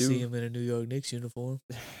can't need wait to to see do, him in a New York Knicks uniform.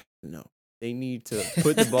 no, they need to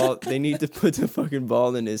put the ball. They need to put the fucking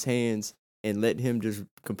ball in his hands and let him just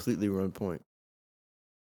completely run point.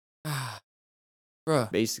 Bro,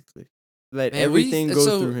 Basically, let Man, we- everything go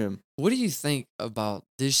so- through him. what do you think about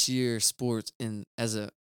this year's sports in as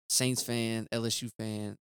a Saints fan, LSU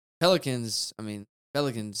fan, Pelicans? I mean,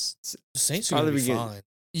 Pelicans. The Saints are going to Probably be get- fine.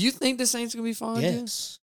 You think the Saints gonna be fine? dude?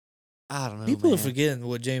 Yes. I don't know. People man. are forgetting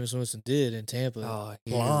what James Winston did in Tampa. Oh,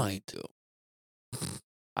 here blind. we go.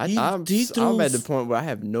 He I'm threw at the point where I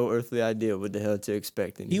have no earthly idea what the hell to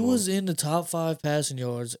expect anymore. He was in the top 5 passing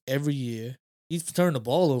yards every year. He's turned the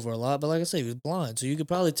ball over a lot, but like I say, he was blind. So you could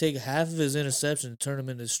probably take half of his interception and turn them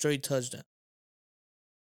into straight touchdown.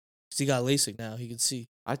 'Cause he got LASIK now. He can see.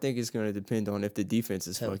 I think it's going to depend on if the defense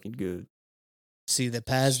is Hell. fucking good. See, the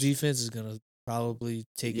pass defense is going to probably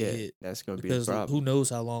take Yeah, a hit. that's going to be the Because problem. who knows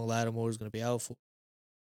how long Lattimore is going to be out for.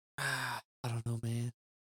 I don't know, man.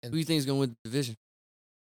 And- Who do you think is gonna win the division?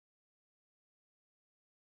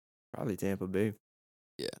 Probably Tampa Bay.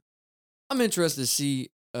 I'm interested to see.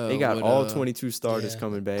 They got what, all 22 starters Yeah,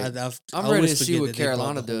 coming back. I'm I ready always to see forget what that they brought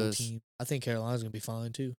Carolina the whole does. team. I think Carolina's going to be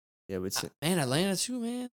fine too. Yeah, but Man, Atlanta too,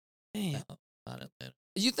 man. Man, No, not Atlanta.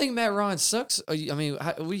 you think Matt Ryan sucks? Or I mean,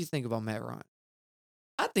 what do you think about Matt Ryan?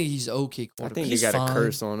 I think he's okay I quarterback. think they He's got fine. a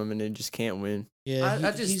curse on them and they just can't win. Yeah,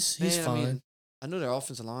 I just he's man, fine. I mean, I know their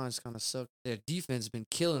offensive lines kind of suck. Their defense has been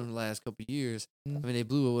killing them the last couple of years. Mm. I mean, they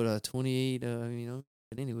blew it with a 28.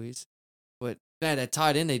 But anyways, but man, that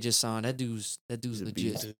tight end they just signed, that dude's a legit.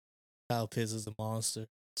 beast. Dude, Kyle Pitts is a monster.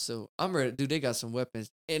 So I'm ready, dude. They got some weapons,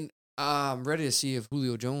 and I'm ready to see if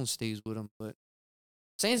Julio Jones stays with them. But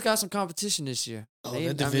Saints got some competition this year. Oh, They-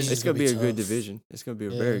 that I mean, division's It's going to be a good tough. division. It's going to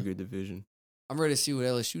be a Yeah. very good division. I'm ready to see what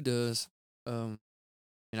LSU does. And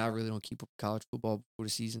I really don't keep up with college football before the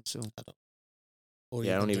season, so Or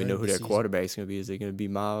Yeah, I don't even know during who the their season. quarterback's going to be. Is it going to be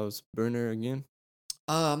Miles Burner again?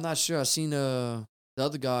 I'm not sure. I seen the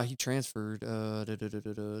other guy he transferred,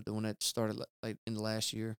 the one that started like in the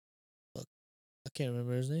last year. I can't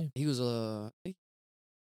remember his name. He was I think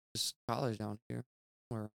just college down here.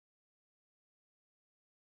 Where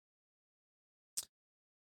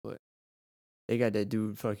They got that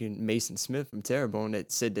dude fucking Mason Smith from Terrebonne that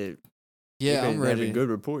said that yeah, they've I'm been ready. having good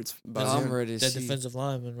reports about I'm him. ready to That see. defensive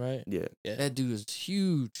lineman, right? Yeah. Yeah. That dude is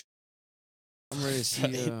huge. I'm ready to see.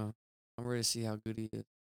 Right. I'm ready to see how good he is.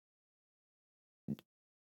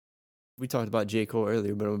 We talked about J. Cole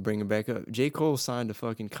earlier, but I'm going to bring it back up. J. Cole signed a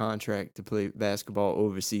fucking contract to play basketball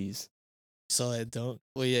overseas. Saw that dunk.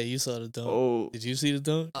 Well, yeah, you saw the dunk. Oh, Did you see the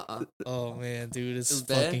dunk? Uh-uh. Oh man, dude, it's It was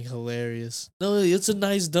bad? fucking hilarious. No, it's a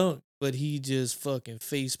nice dunk, but he just fucking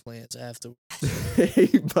face plants after.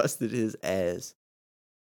 he busted his ass.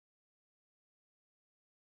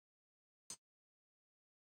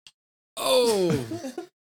 Oh.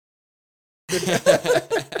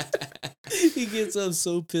 He gets up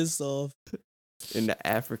so pissed off. In the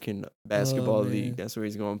African Basketball man. League. That's where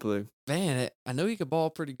he's going to play. Man, I know he could ball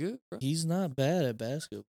pretty good, bro. He's not bad at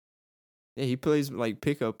basketball. Yeah, he plays like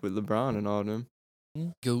pickup with LeBron and all them.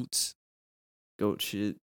 Goats. Goat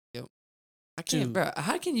shit. I can't, Dude. bro.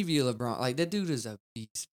 How can you be a LeBron? Like that dude is a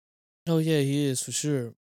beast. Oh yeah, he is for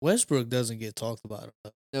sure. Westbrook doesn't get talked about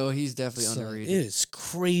enough. No, he's definitely Son, underrated. it is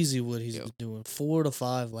crazy what he's Yo. been doing. 4 to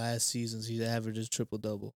 5 last seasons, he's averages triple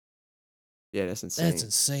double. Yeah, that's insane. That's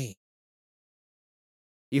insane.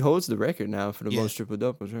 He holds the record now for the Yeah. most triple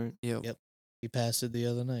doubles, right? Yo. Yep. He passed it the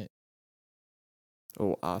other night.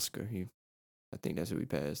 Oh, Oscar. I think that's who he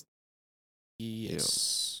passed.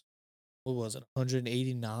 Yes. What was it?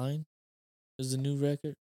 189 is the new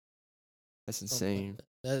record. That's Something like insane.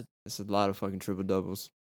 that. That's a lot of fucking triple doubles.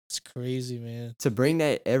 That's crazy, man. To bring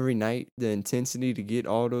that every night, the intensity to get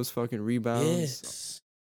all those fucking rebounds. Yes.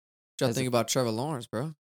 What y'all think about Trevor Lawrence,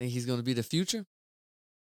 bro? Think he's gonna be the future?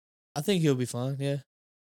 I think he'll be fine. Yeah.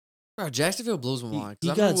 Bro, Jacksonville blows my mind. he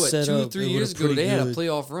 'Cause I got remember set up 2-3 with a years ago pretty they had a good-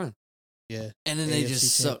 playoff run. Yeah. And then they AFC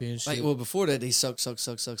just sucked. championship. Like, well, before that they sucked.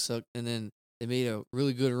 And then they made a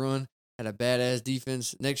really good run, had a badass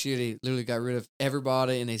defense. Next year they literally got rid of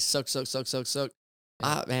everybody and they suck. Yeah.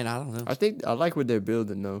 I don't know. I think I like what they're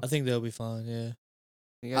building though. I think they'll be fine. Yeah.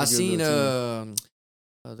 They got a I good seen little team.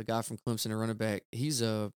 the guy from Clemson, the running back. He's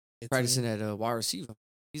practicing at wide receiver.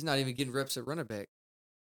 He's not even getting reps at running back.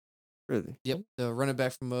 Really? Yep, the running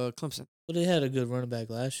back from Clemson. Well, they had a good running back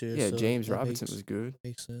last year. Yeah, so James that Robinson was good.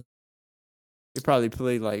 Makes sense. He probably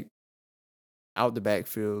played like out the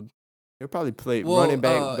backfield. He'll probably play Well, running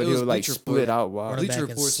back, but it was he'll like Bleacher split Report. out wide. Running Bleacher back and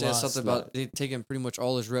Report said slot. something about they taking pretty much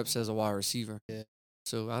all his reps as a wide receiver. Yeah.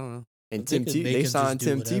 So I don't know. And They Tim could T, make they him just signed do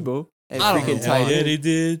Tim whatever. Tebow at I don't freaking know. tight Yeah, end. they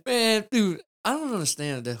did. Man, dude, I don't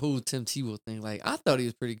understand the whole Tim Tebow thing. Like, I thought he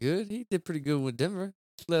was pretty good. He did pretty good with Denver.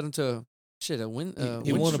 Led him to a win.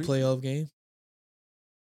 He win won a streak. playoff game.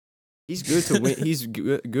 He's good to win. He's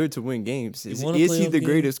good to win games. Is won a he playoff the game.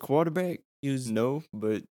 greatest quarterback? He was No,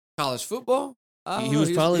 but College football. I don't he know.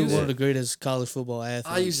 was probably was- one of the greatest college football athletes.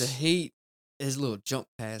 I used to hate his little jump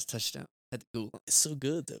pass touchdown at the goal line. It's so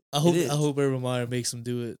good though. I hope is. Urban Meyer makes him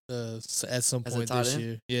do it at some As a point tight this end?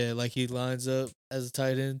 year. Yeah, like he lines up as a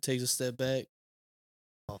tight end, takes a step back.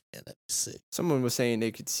 Oh man, that'd be sick. someone was saying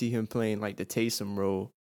they could see him playing like the Taysom role,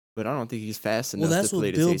 but I don't think he's fast enough Well, that's to what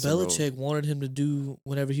play the Bill Taysom role. Belichick wanted him to do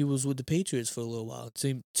whenever he was with the Patriots for a little while.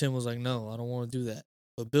 Tim was like, "No, I don't want to do that."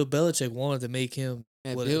 But Bill Belichick wanted to make him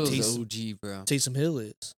Man, what Bill's Taysom, an OG, bro. Taysom Hill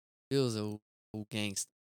is. Bill's a old gangster.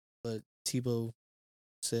 But Tebow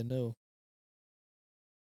said no.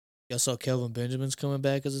 Y'all saw Kelvin Benjamin's coming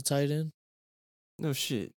back as a tight end. No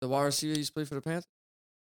shit. The wide receiver used to play for the Panthers.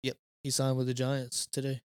 He signed with the Giants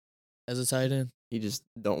today as a tight end. He just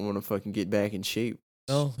don't want to fucking get back in shape.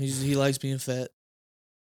 No, he likes being fat.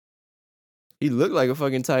 He looked like a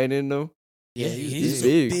fucking tight end though. Yeah, he's a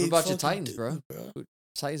big. What about your fucking Titans, bro? dude, What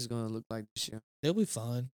Titans gonna look like this year? They'll be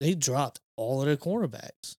fine. They dropped all of their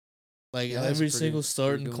cornerbacks. Like Yeah, that's every pretty- single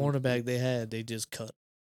starting good. cornerback they had, they just cut.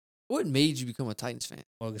 What made you become a Titans fan?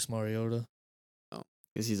 Marcus Mariota,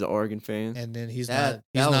 Because he's an Oregon fan. and then he's That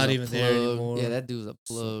not was a even there plug. anymore. Yeah, that dude's a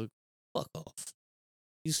plug. Fuck off.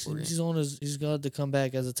 He's Oregon. he's got to come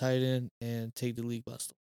back as a tight end and take the league by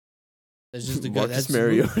storm. That's just the good. Marcus That's the move.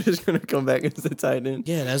 Mariota is gonna come back as the tight end.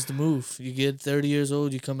 Yeah, that's the move. You get 30 years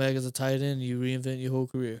old, you come back as a tight end, you reinvent your whole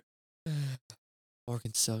career.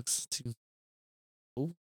 Oregon sucks too.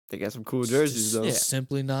 They got some cool jerseys though. Yeah.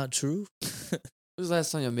 Simply not true. When was the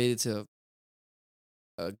last time you made it to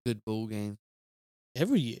a good bowl game?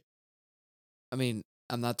 Every year. I mean,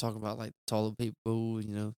 I'm not talking about like toilet paper bowl,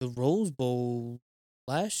 The Rose Bowl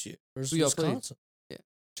last year versus Who y'all played? Wisconsin.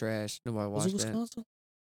 trash. Nobody Was it watched that. Wisconsin?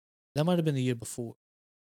 That might have been the year before.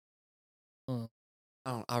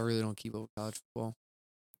 I really don't keep up with college football.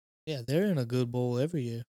 Yeah, they're in a good bowl every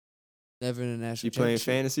year. Never in a national You playing championship.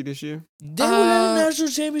 fantasy this year? They were in the national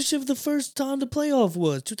championship the first time the playoff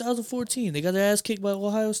was 2014. They got their ass kicked by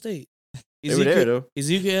Ohio State. They were there though.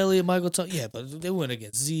 Ezekiel Elliott, Michael Thomas. Yeah, but they went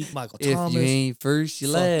against Zeke, Michael If Thomas, you ain't first, you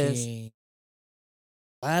last. fucking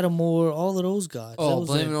Lattimore, all of those guys. That Oh, was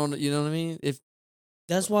blame like- it on you know what I mean? If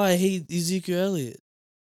That's why I hate Ezekiel Elliott.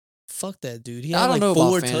 Fuck that dude. He had I don't like know about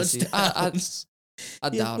 4 fantasy. touchdowns. I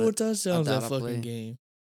He had doubt 4 it. touchdowns doubt that I fucking play. game.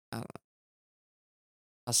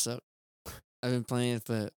 I suck. I've been playing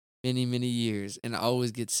for many, many years, and I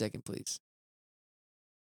always get second place.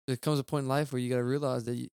 There comes a point in life where you gotta realize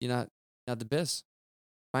that you're not the best.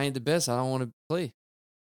 If I ain't the best, I don't want to play.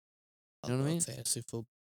 You know what I mean? Fantasy football.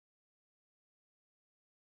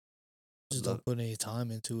 Just love don't put any time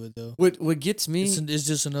into it though. What gets me? It's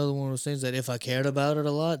just another one of those things that if I cared about it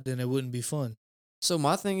a lot, then it wouldn't be fun. So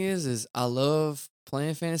my thing is I love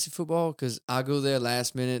playing fantasy football because I go there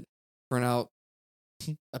last minute, print out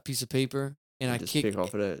a piece of paper, and I Just kick pick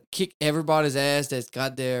off of that. kick everybody's ass that's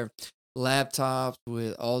got their laptops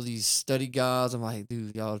with all these study guides. I'm like,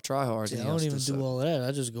 dude, y'all try hard. See, I and y'all don't even still do suck. all that.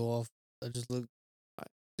 I just go off. I just look.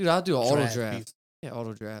 Dude, I'll do an auto Draft draft. people. Yeah,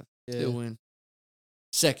 auto draft. Yeah. Still win.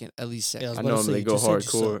 Second, at least Yeah, second. I was I about to normally say, go just said you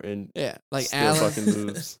hardcore suck. and Yeah, like still Allen. fucking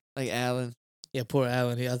lose. Like Allen. Yeah, poor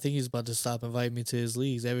Alan. I think he's about to stop inviting me to his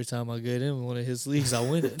leagues. Every time I get in one of his leagues, I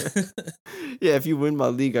win it. Yeah, if you win my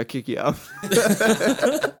league, I kick you out.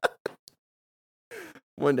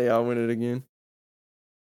 One day I'll win it again.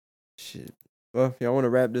 Shit. Well, y'all want to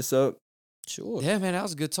wrap this up? Sure. Yeah, man, that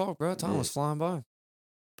was a good talk, bro. Time Yeah. was flying by.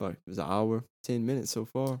 Fuck, it was an hour, 10 minutes so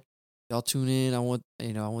far. Y'all tune in. I want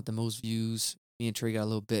the most views. Me and Trey got a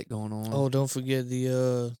little bet going on. Oh, don't forget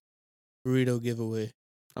the burrito giveaway.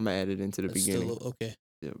 I'm going to add it into the That's beginning. still okay.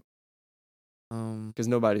 Because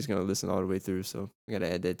nobody's going to listen all the way through, so I got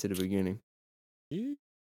to add that to the beginning. Yeah.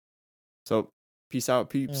 So, peace out,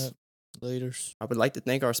 peeps. Laters. I would like to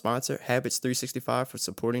thank our sponsor, Habits 365, for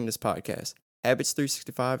supporting this podcast. Habits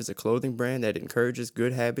 365 is a clothing brand that encourages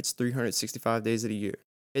good habits 365 days of the year.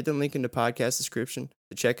 Hit the link in the podcast description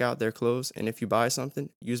to check out their clothes, and if you buy something,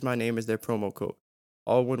 use my name as their promo code.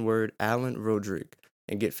 All one word, Alan Rodrigue,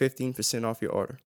 and get 15% off your order.